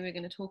knew we were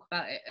going to talk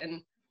about it,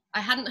 and I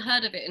hadn't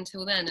heard of it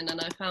until then, and then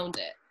I found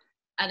it,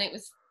 and it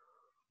was,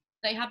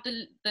 they have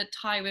the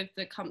tie with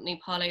the company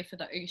Parlay for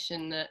the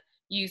Ocean that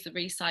use the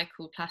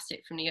recycled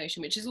plastic from the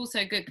ocean, which is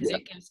also good because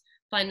it gives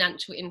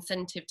financial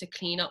incentive to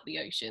clean up the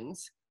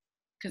oceans,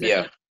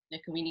 because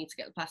we need to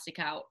get the plastic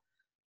out,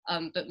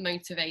 but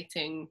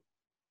motivating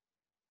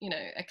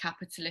a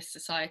capitalist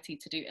society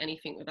to do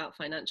anything without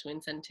financial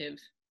incentive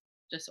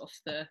just off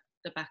the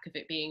back of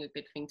it being a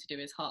good thing to do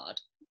is hard.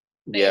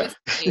 But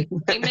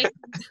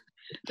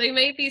They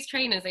made these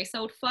trainers. They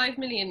sold 5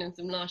 million of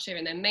them last year,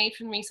 and they're made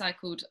from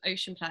recycled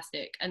ocean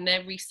plastic, and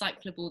they're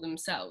recyclable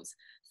themselves.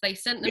 So they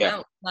sent them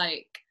out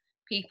like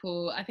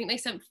people. I think they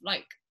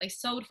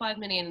sold 5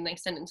 million, and they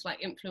sent them to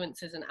like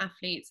influencers and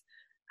athletes.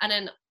 And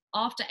then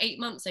after 8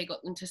 months, they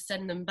got them to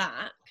send them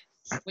back.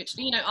 Which,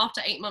 you know, after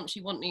 8 months,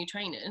 you want new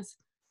trainers,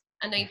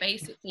 and they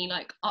basically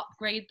like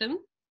upgrade them.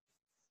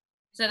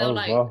 So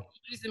they'll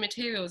use the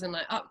materials and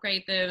like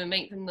upgrade them and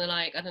make them the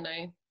like, I don't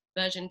know,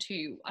 version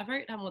 2. I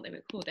wrote down what they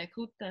were called. They're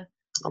called the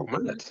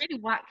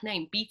really whack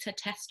name, beta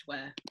test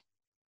wear.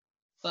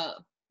 But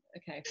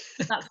okay,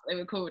 that's what they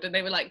were called, and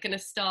they were like going to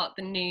start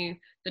the new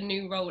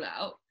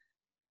rollout.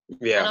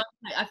 Yeah,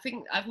 and I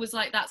think I was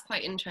like, that's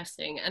quite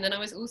interesting. And then I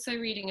was also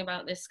reading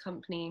about this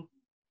company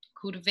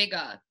called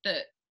Vigor,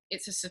 that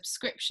it's a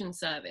subscription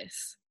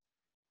service,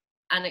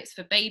 and it's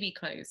for baby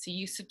clothes. So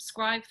you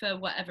subscribe for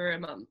whatever a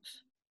month,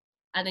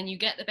 and then you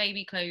get the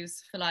baby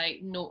clothes for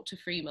like 0 to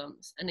 3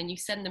 months, and then you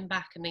send them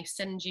back, and they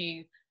send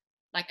you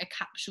like a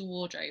capsule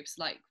wardrobe,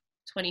 so like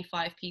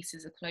 25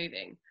 pieces of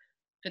clothing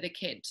for the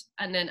kid.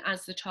 And then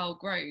as the child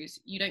grows,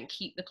 you don't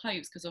keep the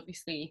clothes, because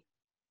obviously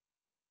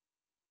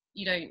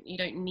you don't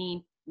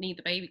need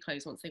the baby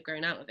clothes once they've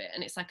grown out of it,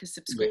 and it's like a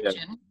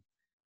subscription.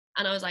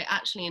 And I was like,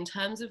 actually, in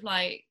terms of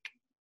like,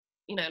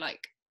 you know,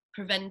 like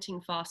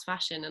preventing fast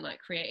fashion and like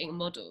creating a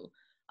model,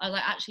 I was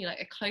like, actually, like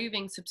a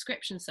clothing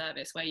subscription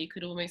service where you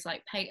could almost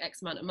like pay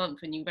X amount a month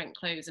and you rent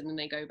clothes and then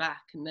they go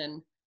back. And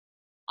then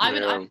I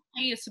would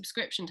pay a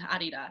subscription to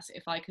Adidas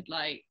if I could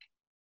like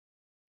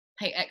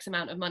pay X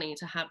amount of money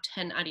to have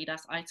 10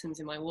 Adidas items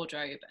in my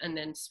wardrobe and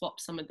then swap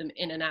some of them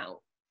in and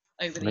out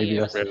over the Maybe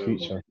years. that's the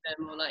future.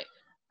 Or like,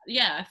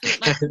 yeah, I feel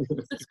like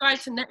subscribe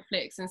to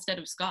Netflix instead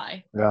of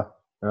Sky. Yeah,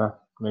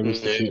 maybe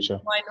it's the future.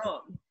 Why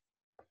not?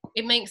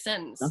 It makes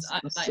sense.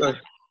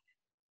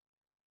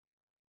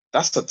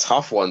 That's a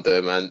tough one,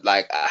 though, man.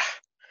 Like,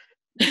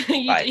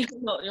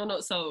 you're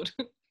not sold.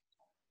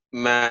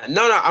 Man,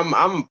 no,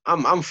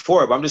 I'm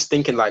for it. But I'm just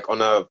thinking like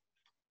on a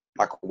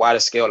wider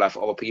scale, like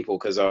for other people,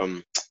 because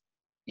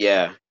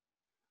yeah,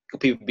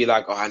 people be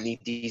like, oh, I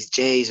need these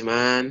J's,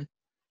 man.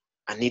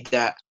 I need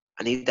that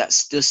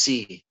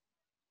Stussy.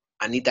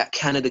 I need that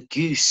Canada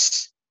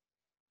Goose.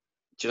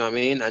 Do you know what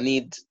I mean? I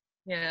need,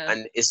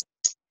 and it's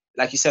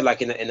like you said,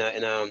 like in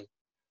a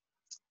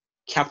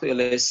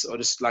capitalist, or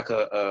just like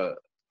a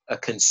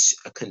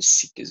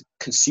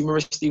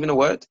consumerist, even a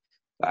word,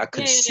 like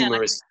a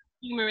consumerist,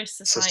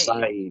 consumerist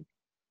society.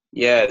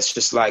 Yeah, it's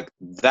just like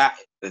that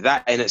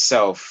in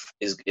itself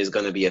is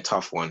going to be a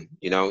tough one.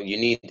 You know,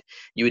 you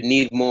would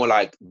need more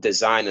like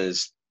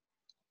designers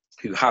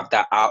who have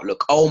that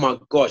outlook. Oh my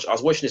gosh, I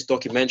was watching this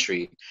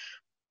documentary.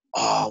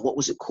 Oh, what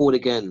was it called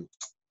again?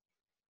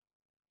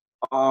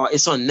 Oh,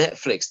 it's on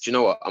Netflix. Do you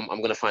know what? I'm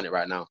going to find it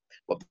right now.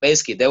 But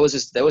basically, there was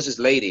this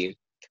lady,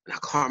 and I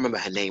can't remember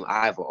her name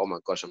either. Oh my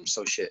gosh, I'm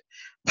so shit.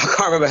 I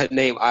can't remember her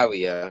name either.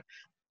 Yeah,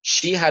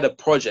 she had a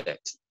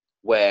project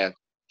where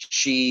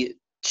she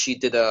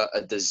did a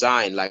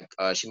design, like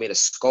she made a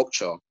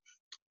sculpture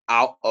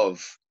out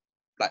of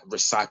like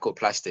recycled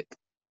plastic,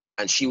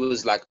 and she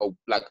was like a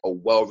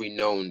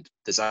well-renowned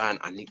design.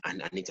 I need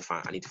to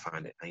find it.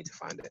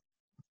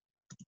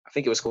 I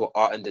think it was called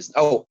Art and Design.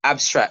 Oh,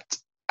 abstract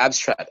Art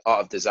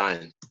of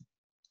Design.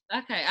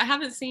 Okay, I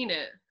haven't seen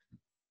it.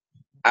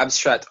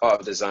 Abstract Art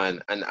of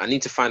Design, and I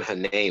need to find her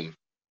name.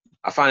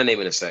 I'll find her name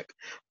in a sec.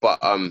 But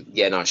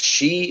yeah, no,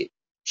 she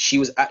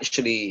was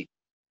actually,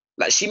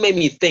 like, she made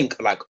me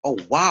think like, oh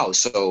wow,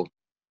 so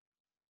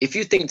if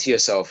you think to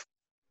yourself,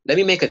 let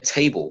me make a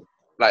table,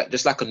 like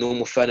just like a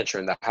normal furniture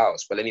in the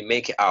house, but let me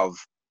make it out of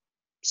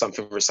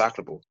something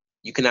recyclable.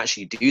 You can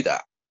actually do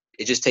that.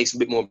 It just takes a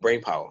bit more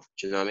brain power.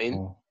 Do you know what I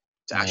mean?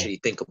 To actually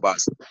think about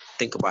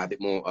a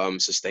bit more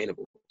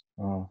sustainable.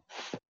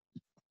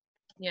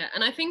 Yeah,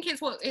 and I think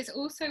it's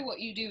also what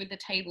you do with the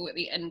table at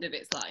the end of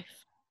its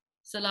life.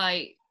 So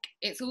like,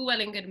 it's all well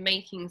and good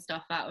making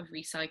stuff out of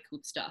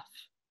recycled stuff,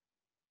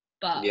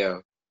 but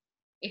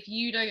if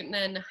you don't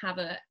then have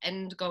an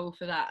end goal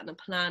for that and a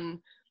plan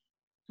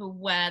for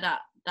where that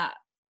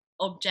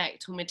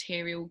object or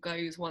material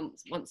goes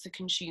once the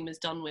consumer's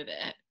done with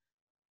it,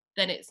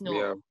 then it's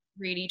not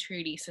really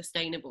truly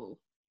sustainable.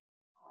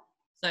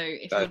 So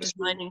if you're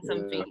designing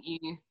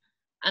something,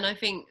 and I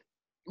think,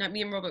 like,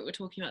 me and Robert were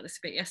talking about this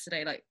a bit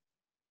yesterday, like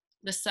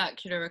the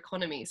circular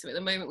economy. So at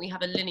the moment we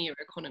have a linear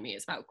economy.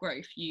 It's about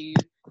growth.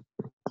 It's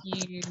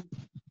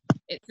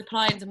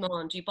supply and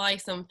demand. You buy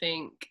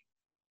something,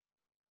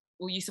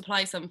 or you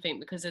supply something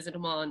because there's a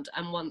demand,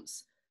 and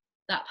once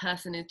that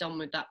person is done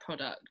with that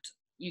product,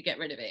 you get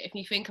rid of it. If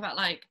you think about,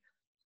 like,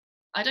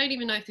 I don't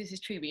even know if this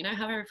is true, but you know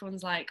how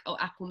everyone's like, oh,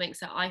 Apple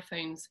makes their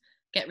iPhones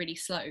get really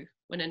slow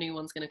when a new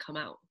one's going to come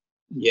out.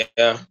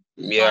 Yeah,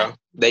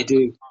 they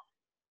do.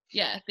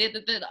 Yeah,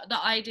 the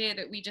idea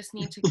that we just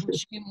need to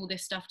consume all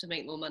this stuff to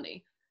make more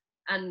money.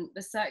 And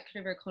the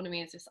circular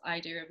economy is this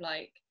idea of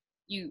like,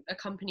 a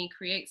company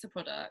creates a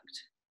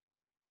product,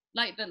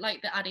 like the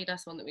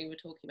Adidas one that we were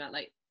talking about,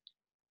 like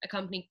a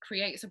company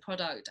creates a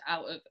product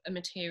out of a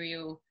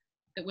material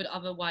that would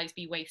otherwise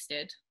be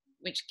wasted,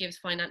 which gives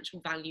financial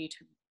value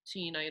to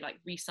you know, like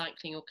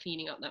recycling or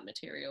cleaning up that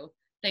material.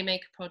 They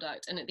make a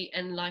product, and at the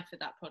end life of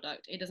that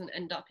product, it doesn't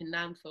end up in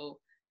landfill.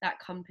 That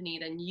company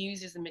then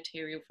uses the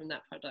material from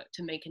that product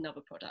to make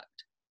another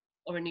product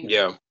or a new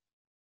product.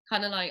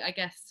 Kind of like, I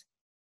guess,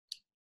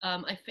 I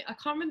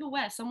can't remember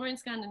where, somewhere in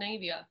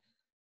Scandinavia,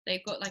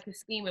 they've got like a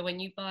scheme where when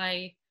you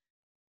buy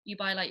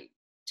like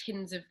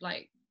tins of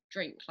like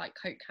drink, like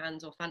Coke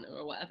cans or Fanta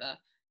or whatever,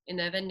 in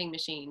their vending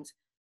machines,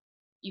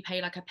 you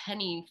pay like a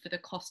penny for the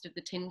cost of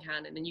the tin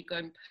can, and then you go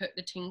and put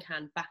the tin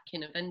can back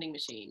in a vending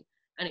machine,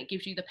 and it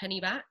gives you the penny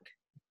back,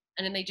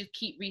 and then they just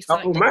keep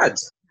recycling. Oh, mad.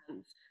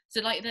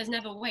 So like, there's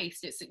never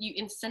waste. It's that you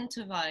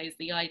incentivize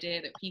the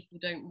idea that people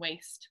don't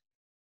waste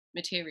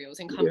materials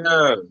in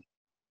companies.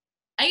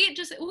 It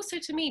just also,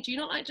 to me, do you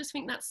not like just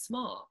think that's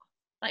smart?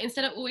 Like,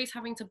 instead of always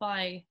having to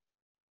buy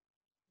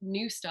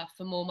new stuff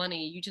for more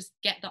money, you just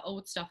get the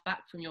old stuff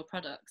back from your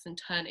products and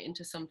turn it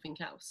into something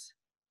else.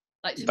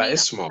 Like, to me, That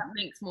is smart. That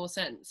makes more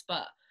sense.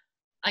 But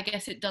I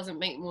guess it doesn't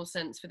make more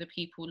sense for the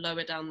people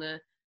lower down the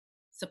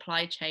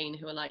supply chain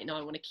who are like, no,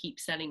 I want to keep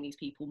selling these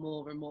people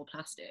more and more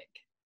plastic.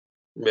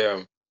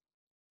 Yeah.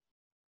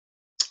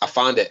 I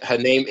found it. Her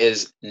name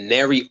is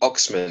Neri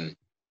Oxman.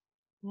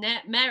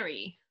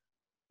 Mary?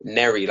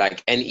 Neri,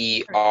 like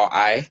Neri,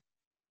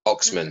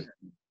 Oxman.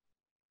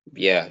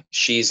 Yeah,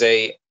 she's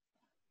a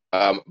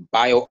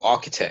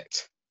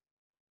bioarchitect.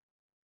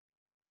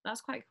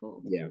 That's quite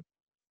cool. Yeah.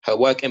 Her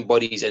work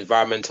embodies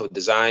environmental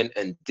design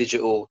and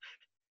digital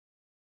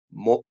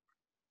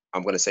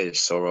I'm going to say this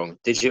so wrong.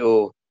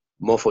 Digital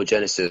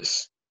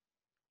morphogenesis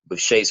with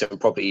shapes and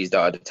properties that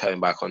are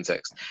determined by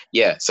context.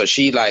 Yeah, so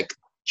she had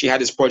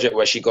this project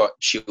where she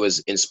was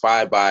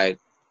inspired by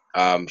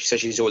she said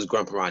she's always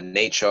grown up around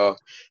nature,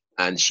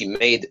 and she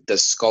made the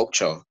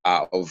sculpture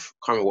out of,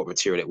 I can't remember what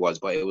material it was,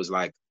 but it was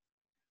like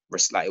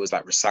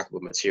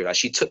recyclable material. Like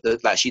she took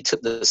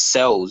the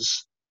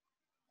cells.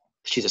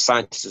 She's a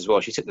scientist as well.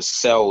 She took the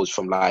cells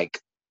from like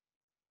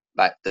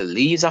the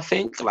leaves, I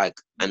think,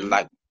 and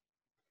like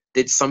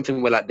did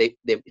something where like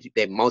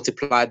they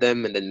multiplied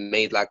them and then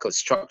made like a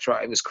structure.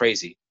 It was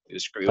crazy. It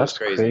was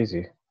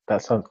crazy.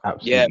 That sounds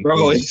absolutely yeah,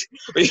 bro. crazy.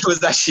 It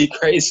was actually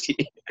crazy.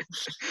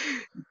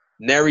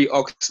 Neri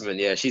Oxman,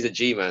 yeah, she's a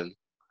G, man.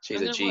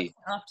 She's a G.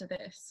 After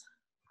this.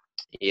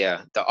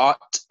 Yeah, the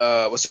art.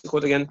 What's it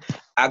called again?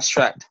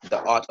 Abstract: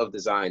 The Art of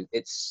Design.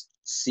 It's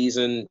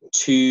season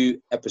 2,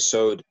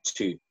 episode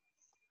 2.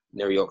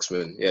 Neri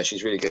Oxman. Yeah,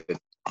 she's really good.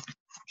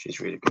 She's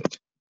really good.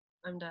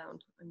 I'm down.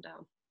 I'm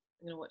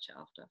gonna watch it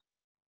after.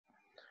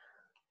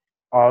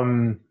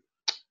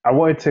 I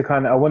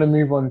want to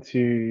move on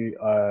to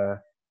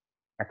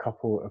a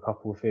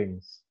couple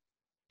things.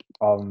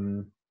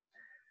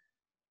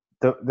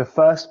 The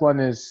first one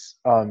is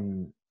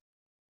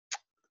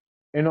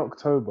in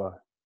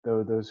October there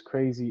were those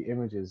crazy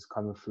images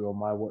coming through on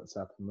my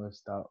WhatsApp, and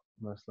most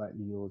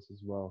likely yours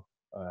as well,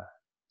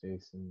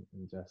 Jason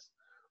and Jess,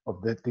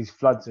 of these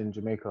floods in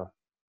Jamaica.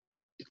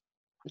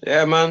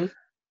 Yeah, man.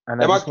 And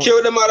they might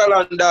kill the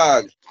motherland,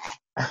 dog.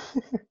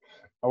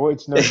 I wanted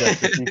to know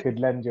that if you could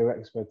lend your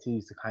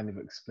expertise to kind of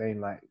explain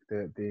like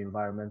the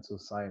environmental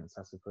science,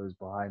 I suppose,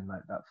 behind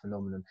like that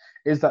phenomenon.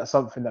 Is that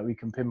something that we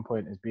can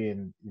pinpoint as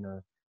being, you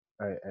know,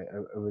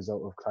 a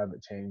result of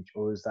climate change,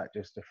 or is that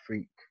just a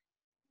freak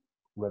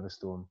weather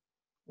storm,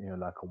 you know,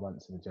 like a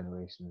once in a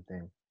generation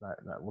thing? Like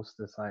what's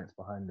the science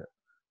behind it?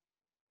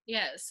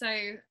 Yeah,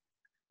 so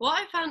what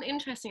I found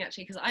interesting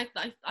actually, because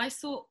I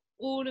saw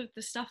all of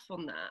the stuff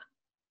on that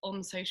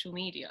on social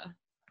media,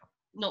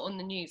 not on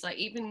the news. Like,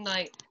 even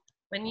like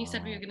when you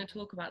said we were going to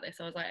talk about this,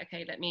 I was like,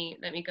 okay, let me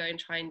go and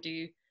try and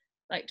do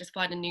like just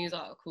find a news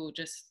article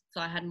just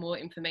so I had more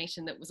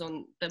information that was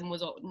on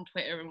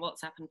Twitter and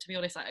WhatsApp. And to be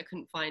honest, like, I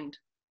couldn't find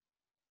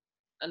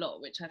a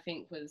lot, which I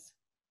think was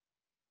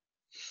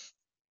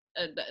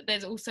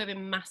there's also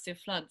been massive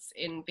floods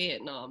in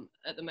Vietnam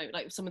at the moment,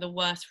 like some of the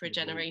worst for a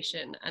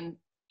generation, and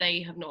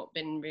they have not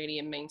been really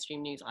in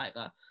mainstream news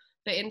either.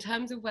 But in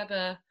terms of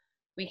whether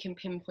we can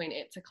pinpoint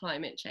it to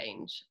climate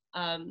change,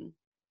 I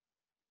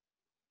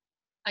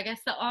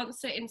guess the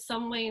answer in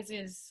some ways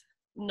is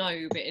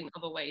no, but in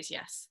other ways,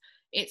 yes.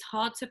 It's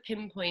hard to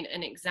pinpoint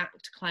an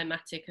exact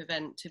climatic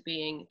event to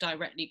being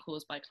directly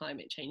caused by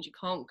climate change. You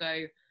can't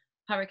go,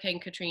 Hurricane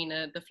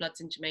Katrina, the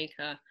floods in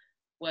Jamaica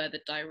were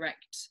the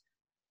direct,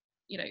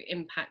 you know,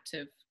 impact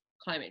of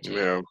climate change.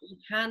 Yeah. What you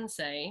can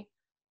say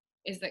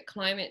is that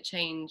climate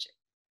change,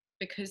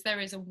 because there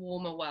is a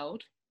warmer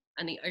world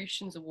and the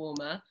oceans are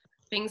warmer,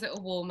 things that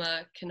are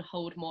warmer can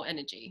hold more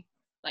energy,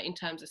 like in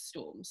terms of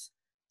storms.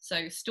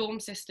 So storm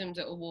systems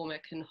that are warmer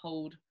can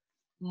hold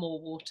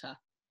more water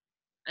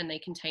and they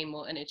contain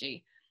more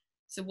energy.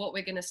 So what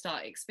we're going to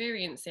start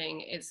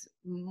experiencing is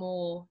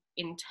more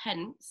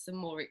intense and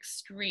more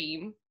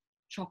extreme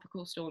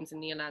tropical storms in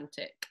the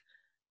Atlantic.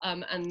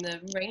 And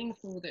the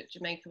rainfall that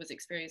Jamaica was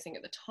experiencing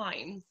at the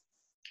time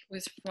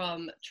was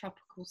from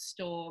tropical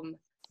storm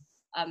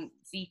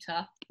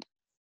Zeta.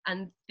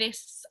 And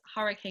this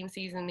hurricane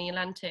season in the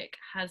Atlantic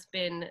has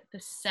been the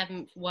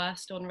 7th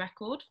worst on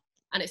record,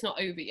 and it's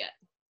not over yet.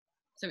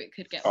 so it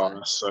could get Oh, worse.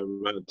 that's so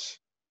mad.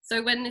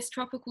 So when this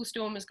tropical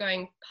storm was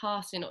going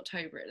past in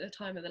October at the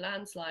time of the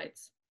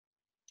landslides,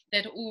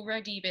 there'd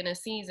already been a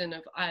season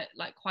of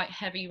like quite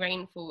heavy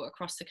rainfall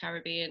across the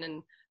Caribbean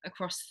and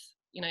across,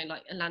 you know,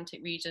 like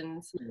Atlantic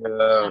regions,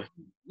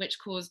 which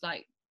caused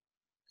like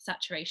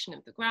saturation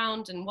of the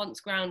ground. And once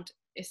ground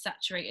is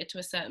saturated to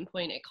a certain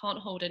point, it can't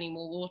hold any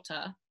more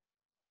water,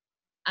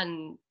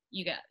 and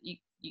you get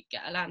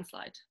a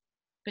landslide.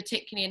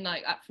 Particularly in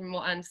like, from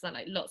what I understand,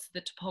 like lots of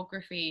the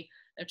topography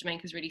of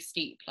Jamaica is really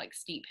steep, like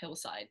steep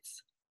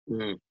hillsides,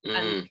 and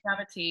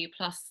gravity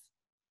plus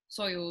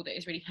soil that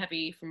is really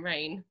heavy from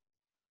rain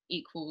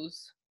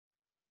equals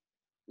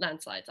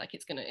landslides. Like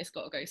it's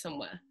got to go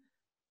somewhere.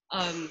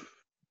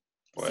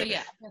 So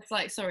yeah, it's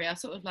like, sorry, I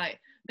sort of like,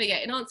 but yeah,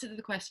 in answer to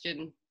the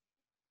question,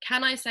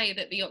 can I say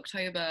that the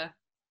October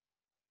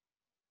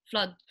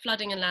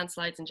flooding and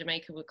landslides in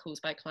Jamaica were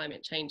caused by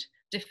climate change?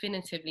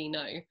 Definitively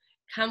no.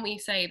 Can we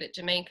say that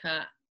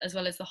Jamaica, as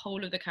well as the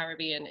whole of the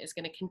Caribbean, is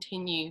going to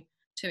continue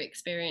to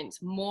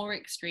experience more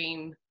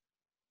extreme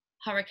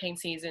hurricane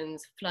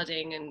seasons,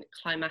 flooding and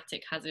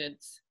climatic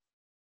hazards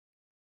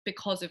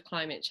because of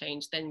climate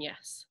change? Then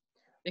yes,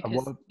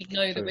 because we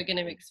know that we're going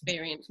to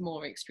experience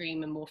more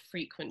extreme and more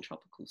frequent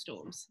tropical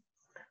storms.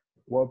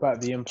 What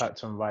about the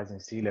impact on rising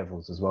sea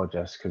levels as well,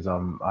 Jess? Because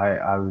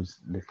I was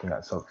looking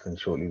at something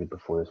shortly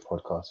before this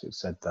podcast. It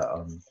said that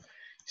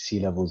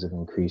sea levels have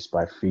increased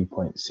by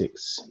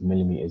 3.6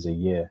 millimeters a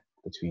year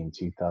between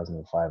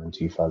 2005 and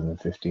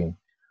 2015.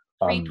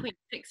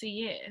 3.6 a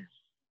year?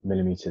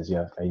 Millimeters,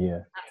 yeah, a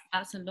year.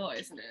 That's a lot,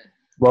 isn't it?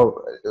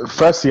 Well,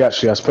 firstly,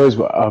 actually, I suppose,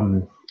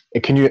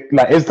 can you,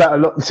 like, is that a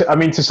lot? I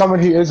mean, to someone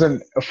who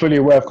isn't fully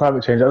aware of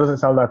climate change, that doesn't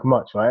sound like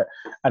much, right?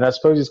 And I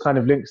suppose it's kind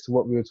of links to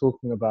what we were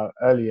talking about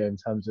earlier in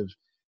terms of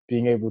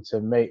being able to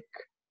make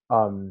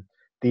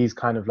these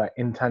kind of like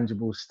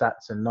intangible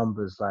stats and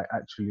numbers like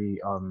actually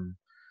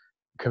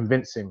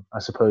convincing, I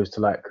suppose, to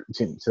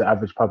the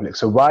average public.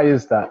 So why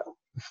is that?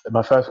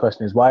 My first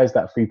question is, why is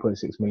that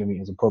 3.6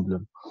 millimeters a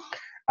problem?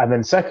 And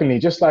then secondly,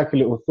 just like a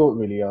little thought,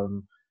 really,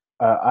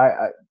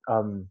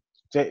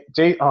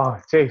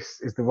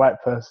 Jace is the right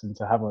person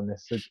to have on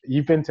this. So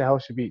you've been to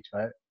Helsha Beach,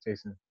 right,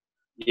 Jason?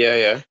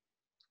 Yeah.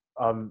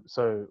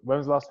 So when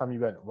was the last time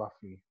you went,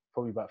 roughly?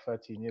 Probably about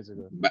 13 years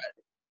ago.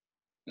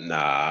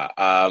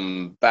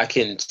 Back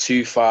in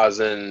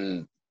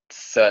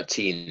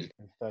 2013.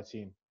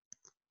 13.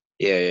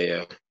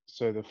 Yeah.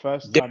 So the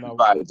first time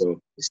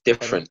it's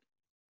different.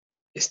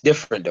 It's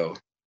different though.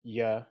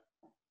 Yeah.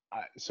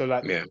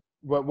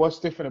 What's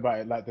different about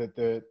it? Like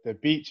the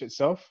beach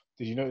itself?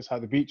 Did you notice how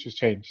the beach has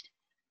changed?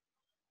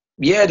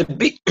 Yeah, the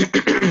beach.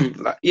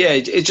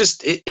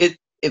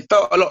 It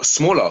felt a lot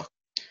smaller.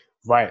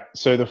 Right.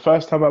 So the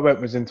first time I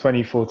went was in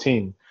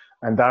 2014,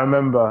 and I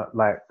remember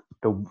like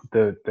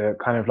the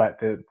kind of like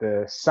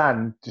the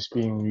sand just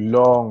being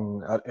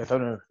long. I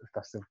don't know if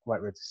that's the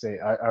right way to say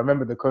it. I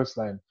remember the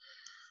coastline,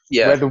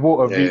 where the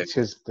water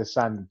reaches the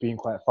sand, being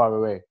quite far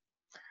away.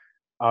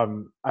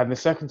 And the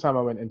second time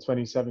I went in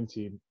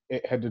 2017,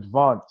 it had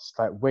advanced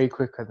like way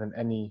quicker than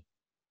any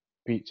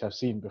beach I've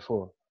seen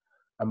before.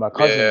 And my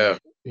cousin,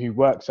 who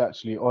works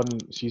actually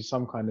she's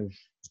some kind of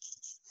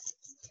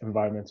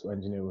environmental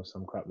engineer or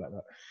some crap like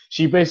that.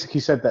 She basically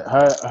said that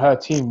her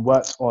team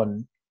worked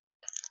on,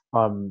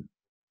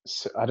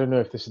 I don't know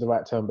if this is the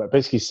right term, but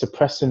basically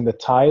suppressing the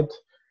tide,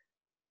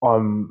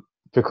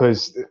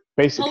 because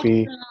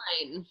basically,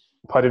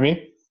 pardon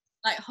me.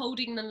 Like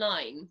holding the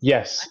line.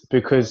 Yes,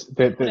 because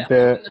holding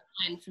the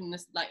line from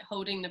this, like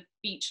holding the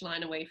beach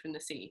line away from the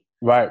sea.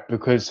 Right,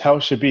 because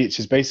Helsha Beach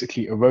is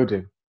basically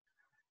eroding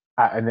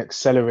at an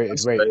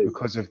accelerated rate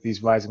because of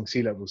these rising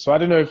sea levels. So I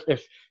don't know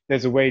if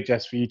there's a way,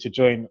 Jess, for you to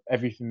join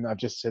everything I've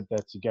just said there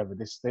together.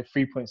 They're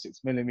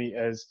 3.6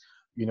 millimeters.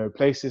 You know,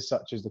 places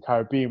such as the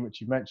Caribbean, which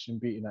you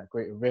mentioned, being at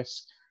greater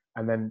risk,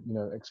 and then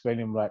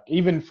explaining like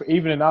even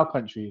in our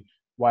country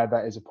why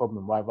that is a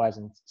problem, why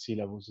rising sea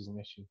levels is an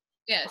issue.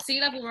 Yeah, sea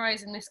level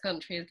rise in this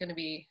country is going to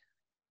be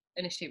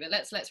an issue, but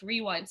let's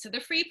rewind. So the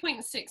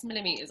 3.6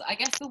 millimeters, I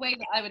guess the way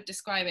that I would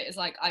describe it is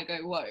like I go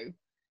whoa,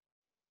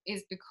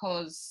 is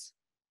because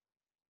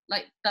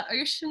like the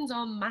oceans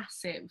are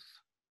massive.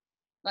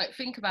 Like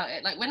think about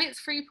it, like when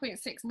it's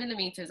 3.6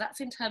 millimeters, that's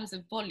in terms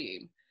of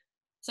volume.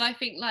 So I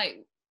think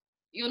like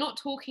you're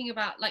talking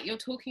about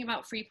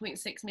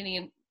 3.6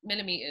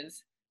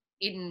 millimeters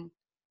in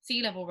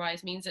sea level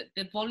rise means that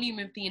the volume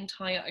of the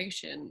entire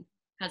ocean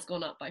has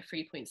gone up by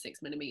 3.6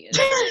 millimeters.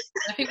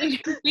 I think when you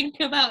think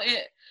about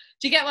it,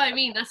 do you get what I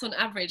mean? That's on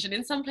average, and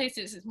in some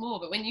places it's more,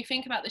 but when you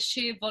think about the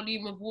sheer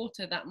volume of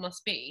water that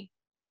must be,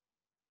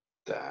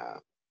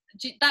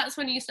 that's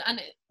when you start.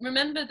 And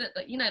remember that,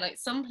 like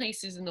some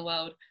places in the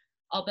world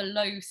are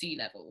below sea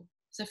level,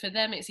 so for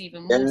them it's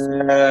even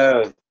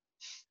more.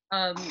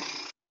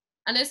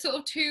 And there's sort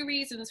of two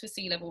reasons for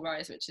sea level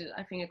rise, which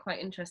I think are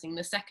quite interesting.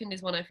 The second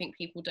is one I think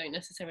people don't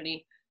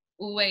necessarily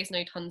always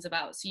know tons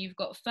about. So you've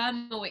got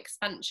thermal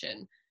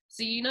expansion.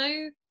 So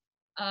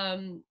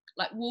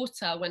like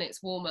water when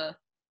it's warmer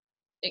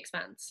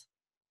expands.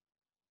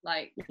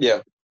 Like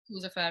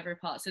poles are further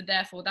apart, so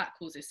therefore that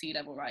causes sea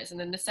level rise. And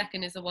then the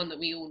second is the one that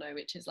we all know,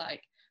 which is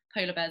like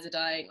polar bears are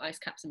dying, ice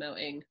caps are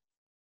melting,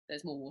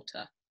 there's more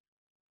water.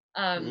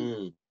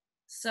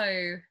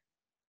 So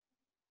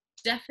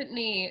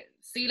definitely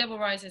sea level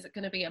rise is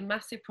going to be a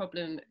massive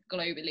problem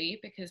globally,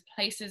 because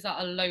places that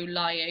are low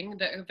lying,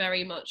 that are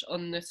very much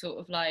on the sort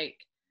of like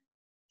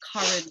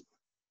current,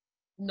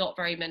 not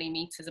very many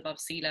meters above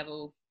sea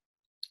level,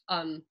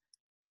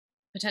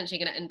 potentially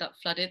going to end up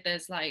flooded.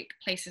 There's like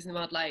places in the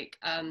world like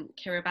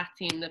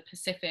Kiribati in the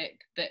Pacific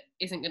that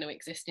isn't going to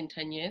exist in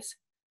 10 years.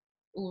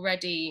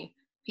 Already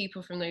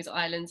people from those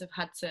islands have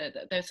had to,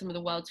 they're some of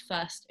the world's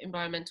first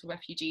environmental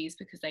refugees,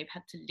 because they've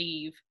had to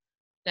leave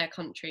their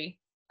country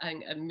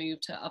and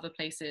move to other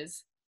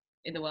places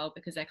in the world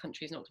because their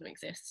country is not going to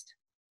exist.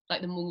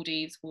 Like the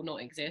Maldives will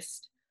not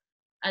exist.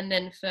 And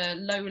then for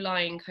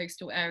low-lying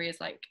coastal areas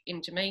like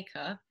in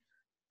Jamaica,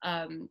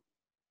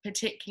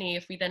 particularly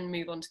if we then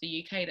move on to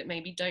the UK, that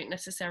maybe don't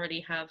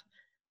necessarily have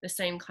the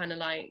same kind of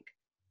like,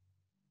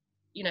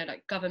 you know,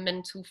 like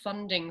governmental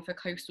funding for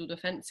coastal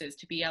defences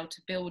to be able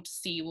to build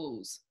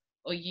seawalls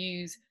or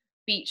use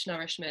beach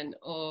nourishment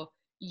or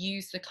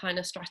use the kind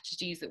of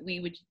strategies that we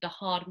would, the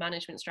hard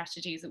management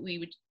strategies that we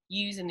would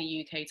use in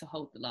the UK to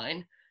hold the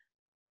line.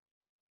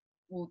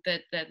 Well,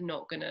 they're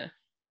not going to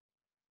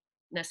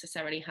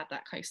necessarily have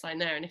that coastline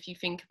there. And if you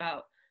think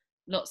about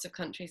lots of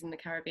countries in the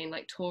Caribbean,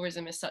 like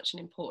tourism is such an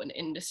important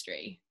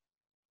industry.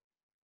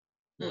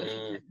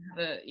 Well,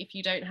 if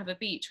you don't have a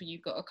beach, or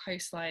you've got a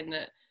coastline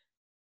that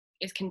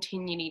is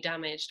continually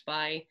damaged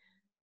by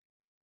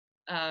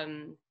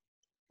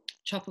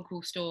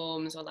tropical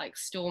storms or like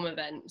storm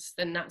events,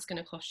 then that's going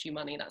to cost you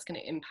money. That's going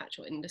to impact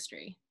your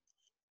industry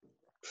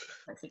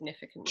quite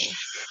significantly.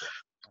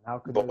 And how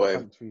can those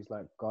countries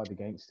like guard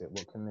against it?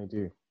 What can they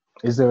do?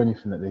 Is there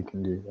anything that they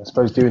can do? I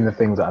suppose doing the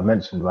things that I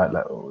mentioned, right,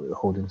 like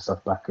holding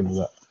stuff back and all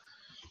that.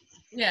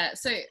 Yeah,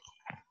 so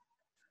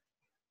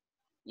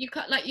you've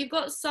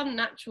got some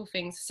natural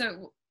things.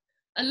 So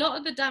a lot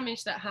of the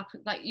damage that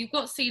happens, like you've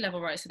got sea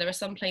level rise, so there are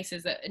some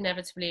places that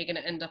inevitably are going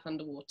to end up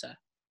underwater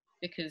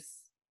because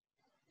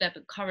they're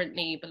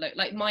currently below.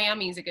 Like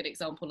Miami is a good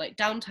example. Like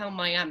downtown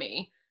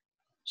Miami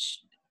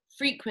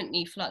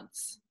frequently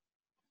floods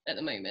at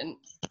the moment,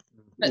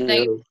 but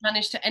they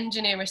managed to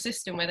engineer a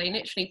system where they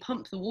literally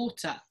pump the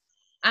water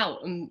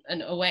out and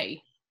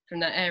away from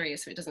that area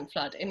so it doesn't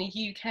flood. In the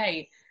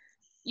UK,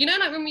 you know,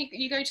 like when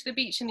you go to the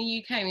beach in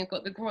the UK, and we've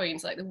got the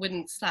groins, like the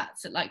wooden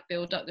slats that like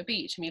build up the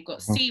beach, and we've got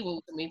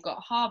seawalls, and we've got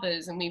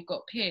harbours, and we've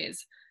got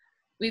piers.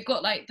 We've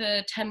got like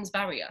the Thames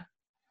Barrier,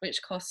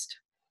 which cost,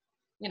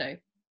 you know,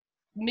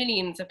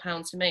 millions of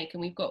pounds to make,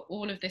 and we've got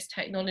all of this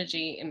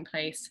technology in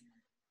place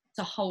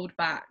to hold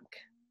back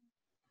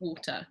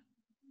water.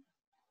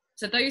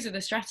 So those are the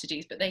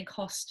strategies, but they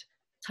cost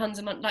tons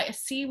of money. Like a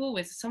seawall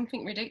is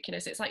something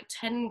ridiculous. It's like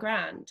 10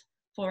 grand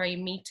for a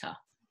meter.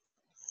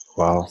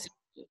 Wow.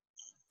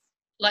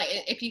 Like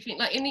if you think,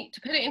 like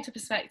to put it into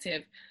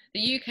perspective,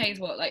 the UK is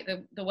what, like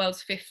the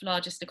world's 5th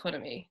largest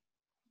economy,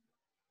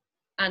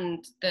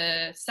 and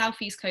the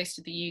southeast coast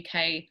of the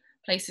UK,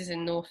 places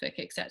in Norfolk,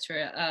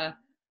 etc., are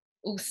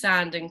all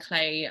sand and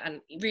clay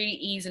and really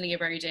easily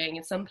eroding.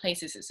 In some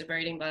places it's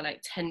eroding by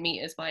like 10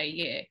 meters by a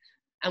year,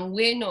 and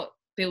we're not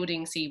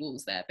building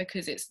seawalls there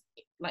because it's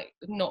like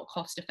not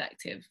cost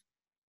effective.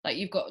 Like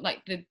you've got like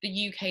the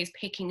UK is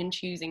picking and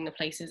choosing the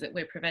places that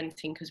we're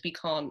preventing because we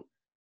can't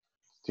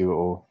do it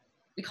all.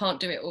 We can't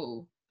do it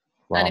all.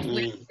 Wow. And if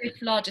we're the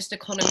 5th largest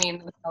economy in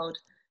the world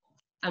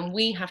and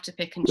we have to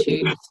pick and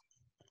choose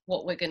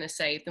what we're going to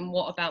save, then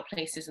what about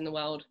places in the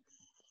world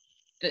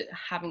that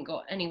haven't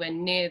got anywhere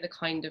near the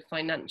kind of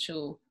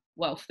financial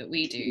wealth that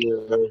we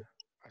do?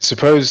 I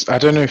suppose, I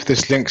don't know if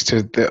this links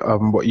to the,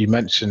 what you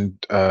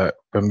mentioned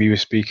when we were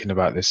speaking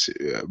about this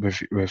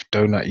with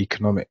donut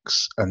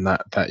economics and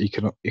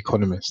that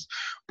economist,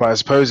 but I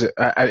suppose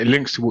it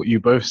links to what you're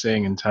both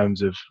saying in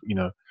terms of, you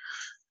know,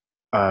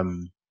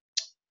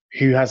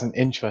 who has an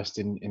interest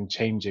in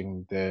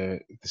changing the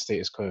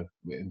status quo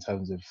in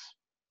terms of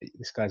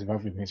this guy's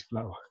rubbing his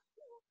flower.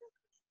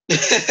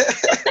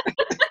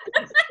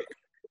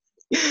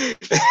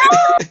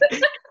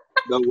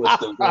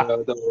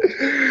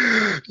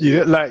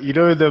 You like, you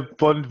know, the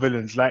Bond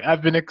villains, like,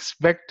 I've been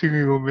expecting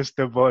you,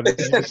 Mr. Bond.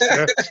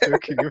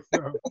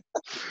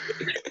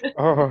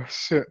 Oh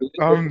shit.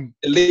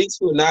 It leads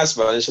to a nice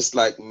one. It's just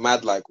like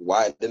mad, like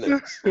wide,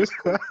 isn't it?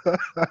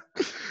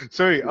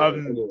 Sorry,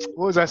 what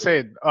was I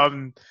saying?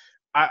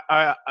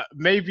 I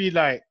maybe,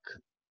 like,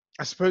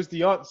 I suppose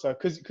the answer,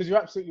 because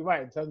you're absolutely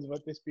right in terms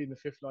of this being the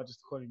 5th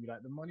largest economy,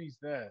 like the money's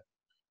there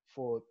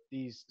for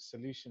these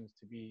solutions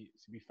to be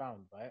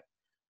found, right?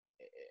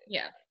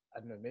 Yeah. I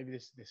don't know, maybe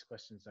this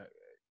question's like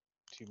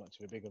too much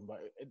of a big one,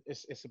 but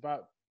it's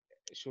about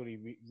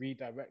surely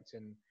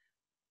redirecting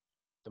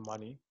the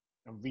money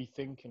and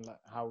rethinking like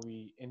how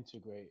we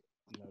integrate,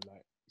 you know,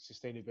 like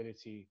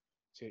sustainability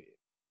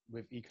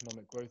with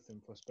economic growth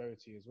and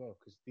prosperity as well,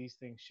 because these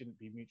things shouldn't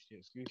be mutually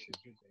exclusive,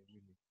 should they,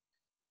 really?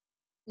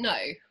 No,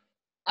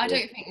 I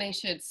don't think they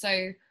should.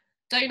 So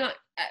Donut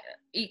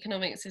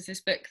Economics is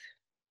this book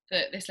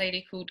that this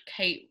lady called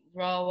Kate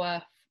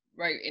Raworth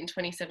wrote in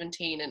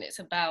 2017, and it's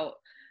about,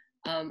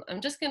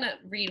 I'm just going to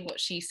read what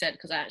she said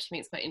because I actually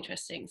think it's quite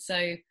interesting.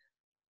 So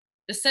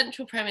the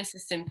central premise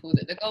is simple,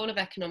 that the goal of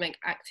economic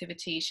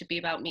activity should be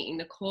about meeting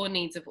the core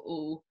needs of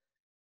all,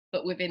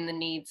 but within the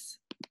means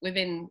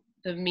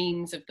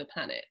of the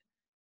planet.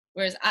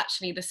 Whereas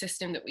actually the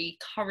system that we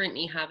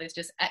currently have is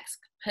just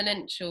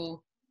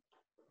exponential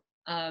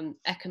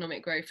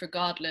economic growth,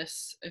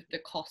 regardless of the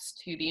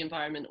cost to the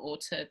environment or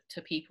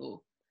to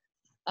people.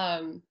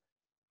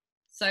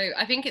 So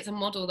I think it's a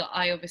model that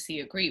I obviously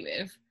agree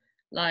with.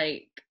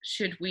 Like,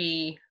 should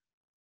we,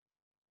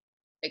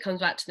 it comes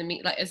back to the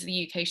meat, like as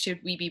the UK, should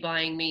we be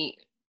buying meat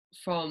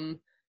from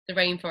the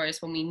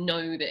rainforest when we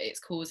know that it's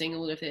causing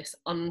all of this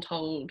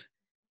untold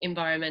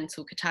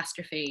environmental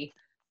catastrophe?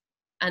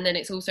 And then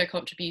it's also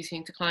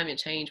contributing to climate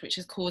change, which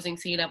is causing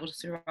sea levels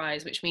to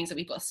rise, which means that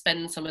we've got to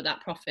spend some of that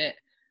profit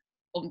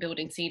on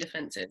building sea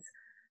defences.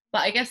 But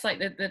I guess like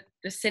the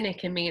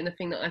cynic in me, and the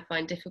thing that I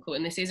find difficult,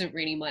 and this isn't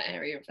really my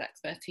area of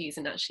expertise,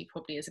 and actually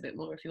probably is a bit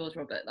more of yours,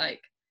 Robert,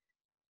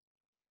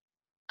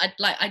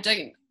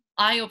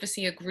 I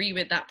obviously agree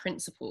with that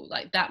principle,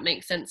 like that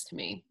makes sense to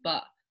me,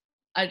 but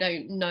I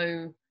don't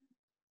know,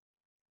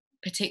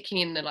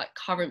 particularly in the like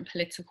current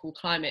political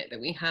climate that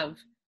we have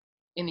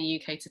in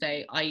the UK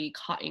today, i.e.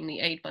 cutting the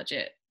aid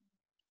budget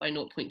by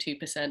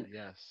 0.2%,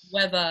 Yes.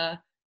 whether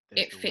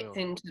it fits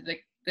into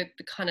the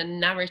kind of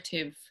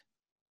narrative,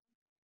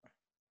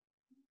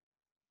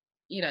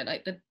 you know,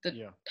 like the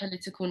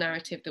political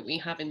narrative that we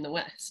have in the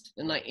West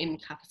and like in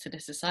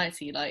capitalist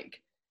society. Like,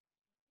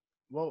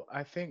 well,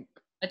 I think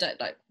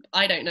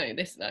I don't know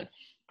this though.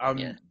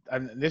 And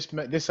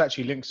this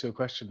actually links to a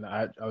question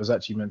that I was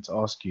actually meant to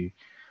ask you.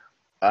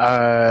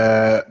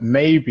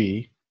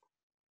 Maybe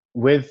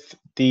with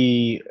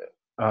the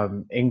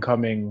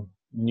incoming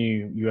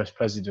new US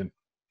president,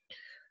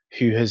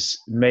 who has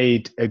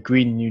made a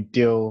Green New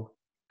Deal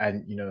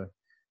and, you know,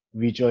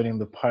 rejoining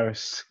the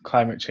Paris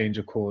climate change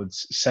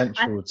accords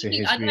central to his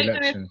re-election. I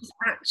don't know if he's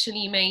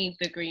actually made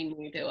the Green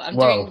New Deal. I'm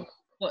doing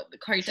what the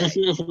code does.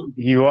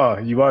 You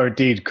are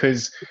indeed,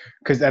 because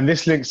and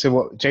this links to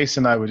what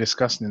Jason and I were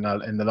discussing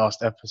in the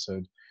last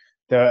episode.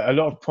 There are a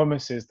lot of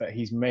promises that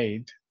he's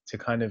made to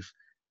kind of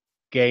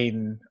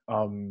gain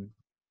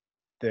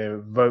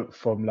the vote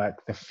from like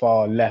the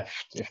far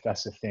left, if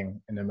that's a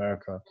thing in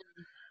America.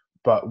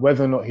 But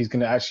whether or not he's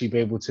going to actually be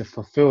able to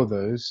fulfill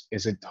those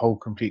is a whole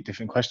complete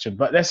different question.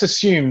 But let's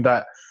assume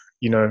that,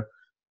 you know,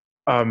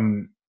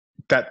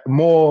 that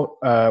more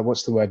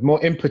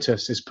more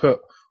impetus is put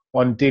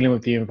on dealing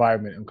with the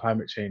environment and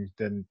climate change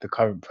than the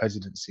current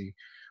presidency.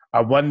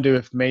 I wonder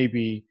if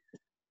maybe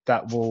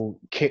that will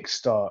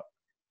kickstart,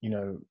 you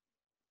know,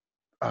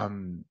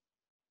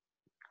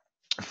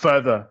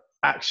 further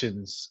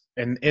actions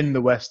in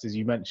the West, as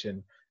you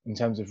mentioned, in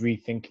terms of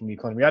rethinking the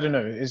economy. I don't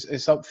know.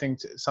 It's something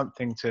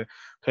to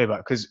play about,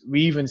 because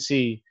we even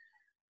see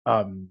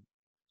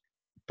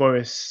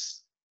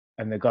Boris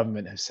and the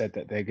government have said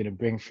that they're going to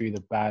bring forward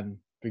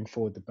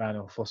the ban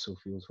on fossil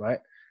fuels, right?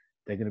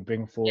 They're going to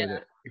bring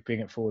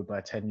it forward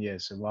by 10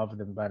 years. So rather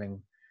than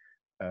banning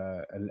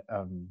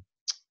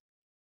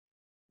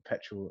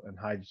petrol and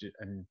hydrogen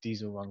and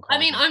diesel run cars. I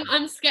mean,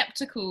 I'm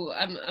skeptical.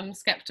 I'm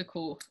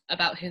skeptical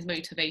about his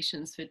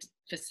motivations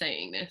for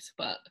saying this,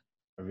 but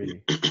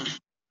really,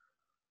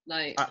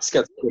 like,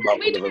 skeptical about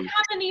we don't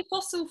have any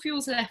fossil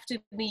fuels left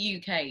in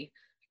the UK.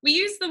 We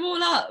use them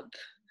all up.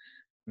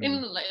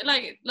 In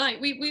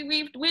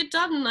we're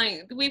done.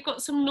 Like, we've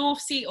got some North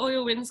Sea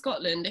oil in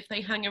Scotland if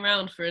they hang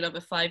around for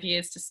another 5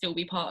 years to still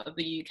be part of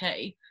the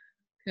UK,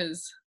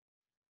 because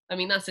I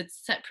mean that's a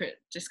separate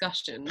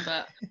discussion.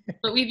 But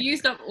we've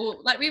used up all.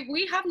 Like,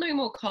 we have no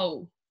more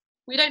coal.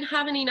 We don't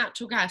have any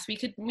natural gas. We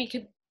could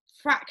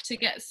frack to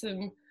get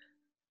some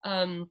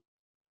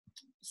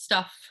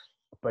stuff.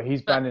 But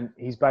he's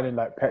banning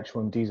like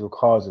petrol and diesel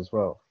cars as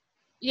well.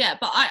 Yeah,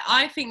 but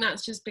I think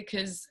that's just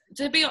because,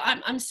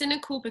 I'm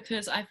cynical,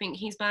 because I think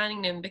he's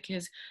banning them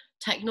because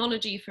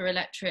technology for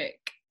electric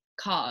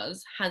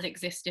cars has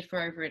existed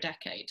for over a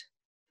decade.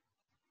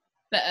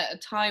 But at a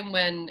time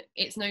when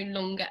it's no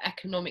longer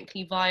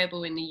economically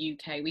viable in the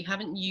UK, we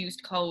haven't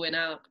used coal in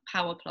our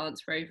power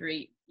plants for over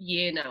a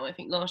year now. I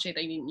think last year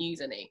they didn't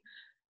use any.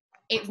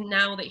 It's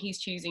now that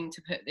he's choosing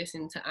to put this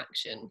into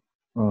action.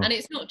 Oh. And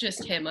it's not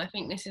just him. I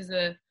think this is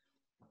a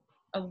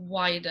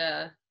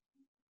wider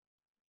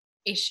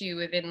issue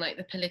within like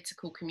the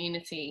political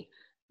community.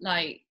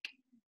 Like,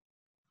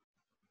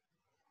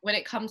 when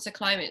it comes to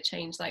climate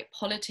change, like,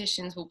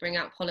 politicians will bring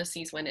out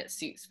policies when it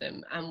suits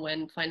them and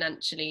when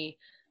financially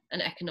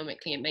and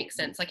economically it makes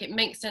sense. Like, it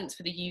makes sense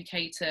for the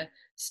UK to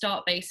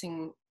start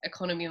basing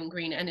economy on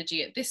green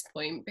energy at this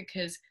point,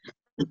 because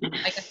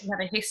I guess we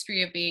have a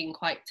history of being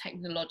quite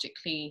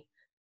technologically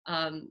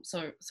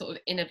sort of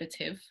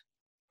innovative.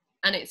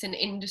 And it's an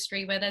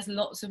industry where there's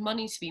lots of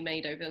money to be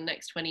made over the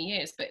next 20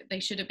 years, but they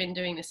should have been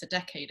doing this a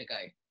decade ago.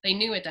 They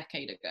knew a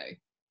decade ago.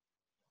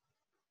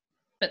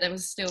 But there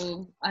was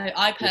still,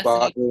 I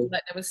personally feel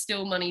like there was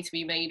still money to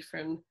be made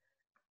from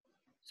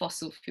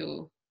fossil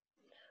fuel.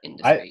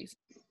 industries.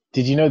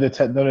 Did you know the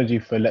technology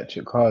for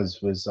electric cars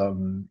was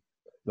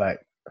like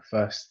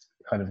first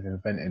kind of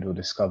invented or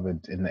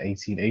discovered in the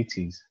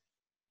 1880s?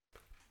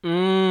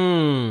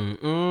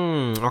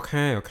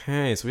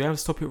 Okay. So we have to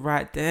stop it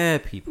right there,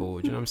 people.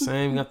 Do you know what I'm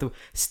saying? We have to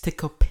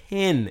stick a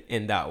pin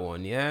in that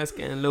one. Yeah, it's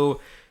getting a little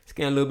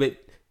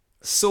bit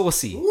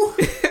saucy.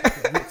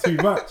 A bit too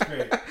much,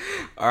 mate.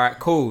 All right,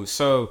 cool.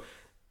 So,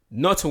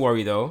 not to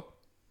worry though,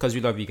 because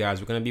we love you guys.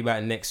 We're gonna be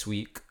back next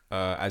week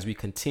as we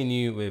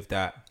continue with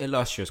that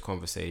illustrious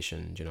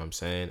conversation. Do you know what I'm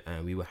saying?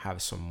 And we will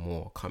have some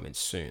more coming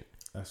soon.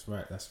 That's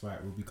right.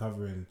 We'll be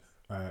covering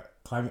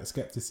climate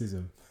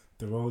skepticism,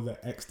 the role that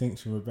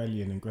Extinction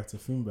Rebellion and Greta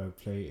Thunberg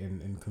play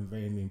in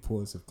conveying the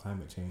importance of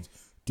climate change.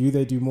 Do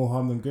they do more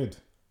harm than good?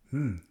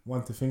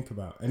 One to think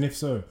about. And if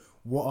so,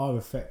 what are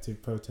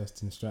effective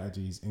protesting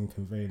strategies in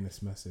conveying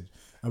this message?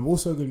 I'm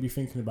also going to be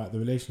thinking about the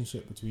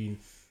relationship between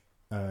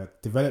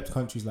developed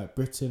countries like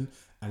Britain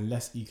and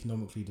less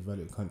economically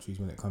developed countries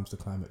when it comes to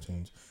climate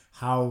change.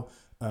 How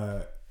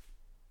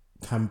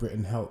can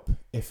Britain help,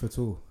 if at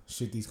all?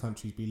 Should these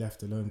countries be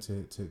left alone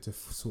to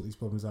sort these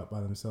problems out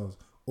by themselves?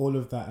 All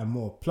of that and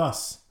more.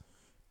 Plus,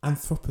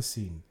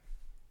 Anthropocene.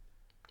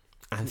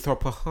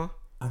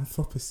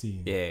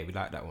 Anthropocene. Yeah, we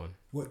like that one.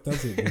 What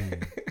does it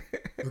mean?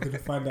 We're going to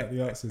find out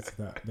the answer to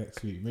that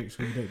next week. Make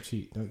sure you don't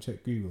cheat. Don't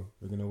check Google.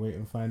 We're going to wait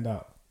and find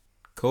out.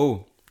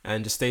 Cool.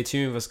 And just stay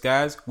tuned with us,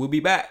 guys. We'll be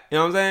back. You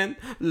know what I'm saying?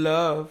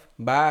 Love.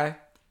 Bye.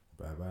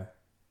 Bye-bye.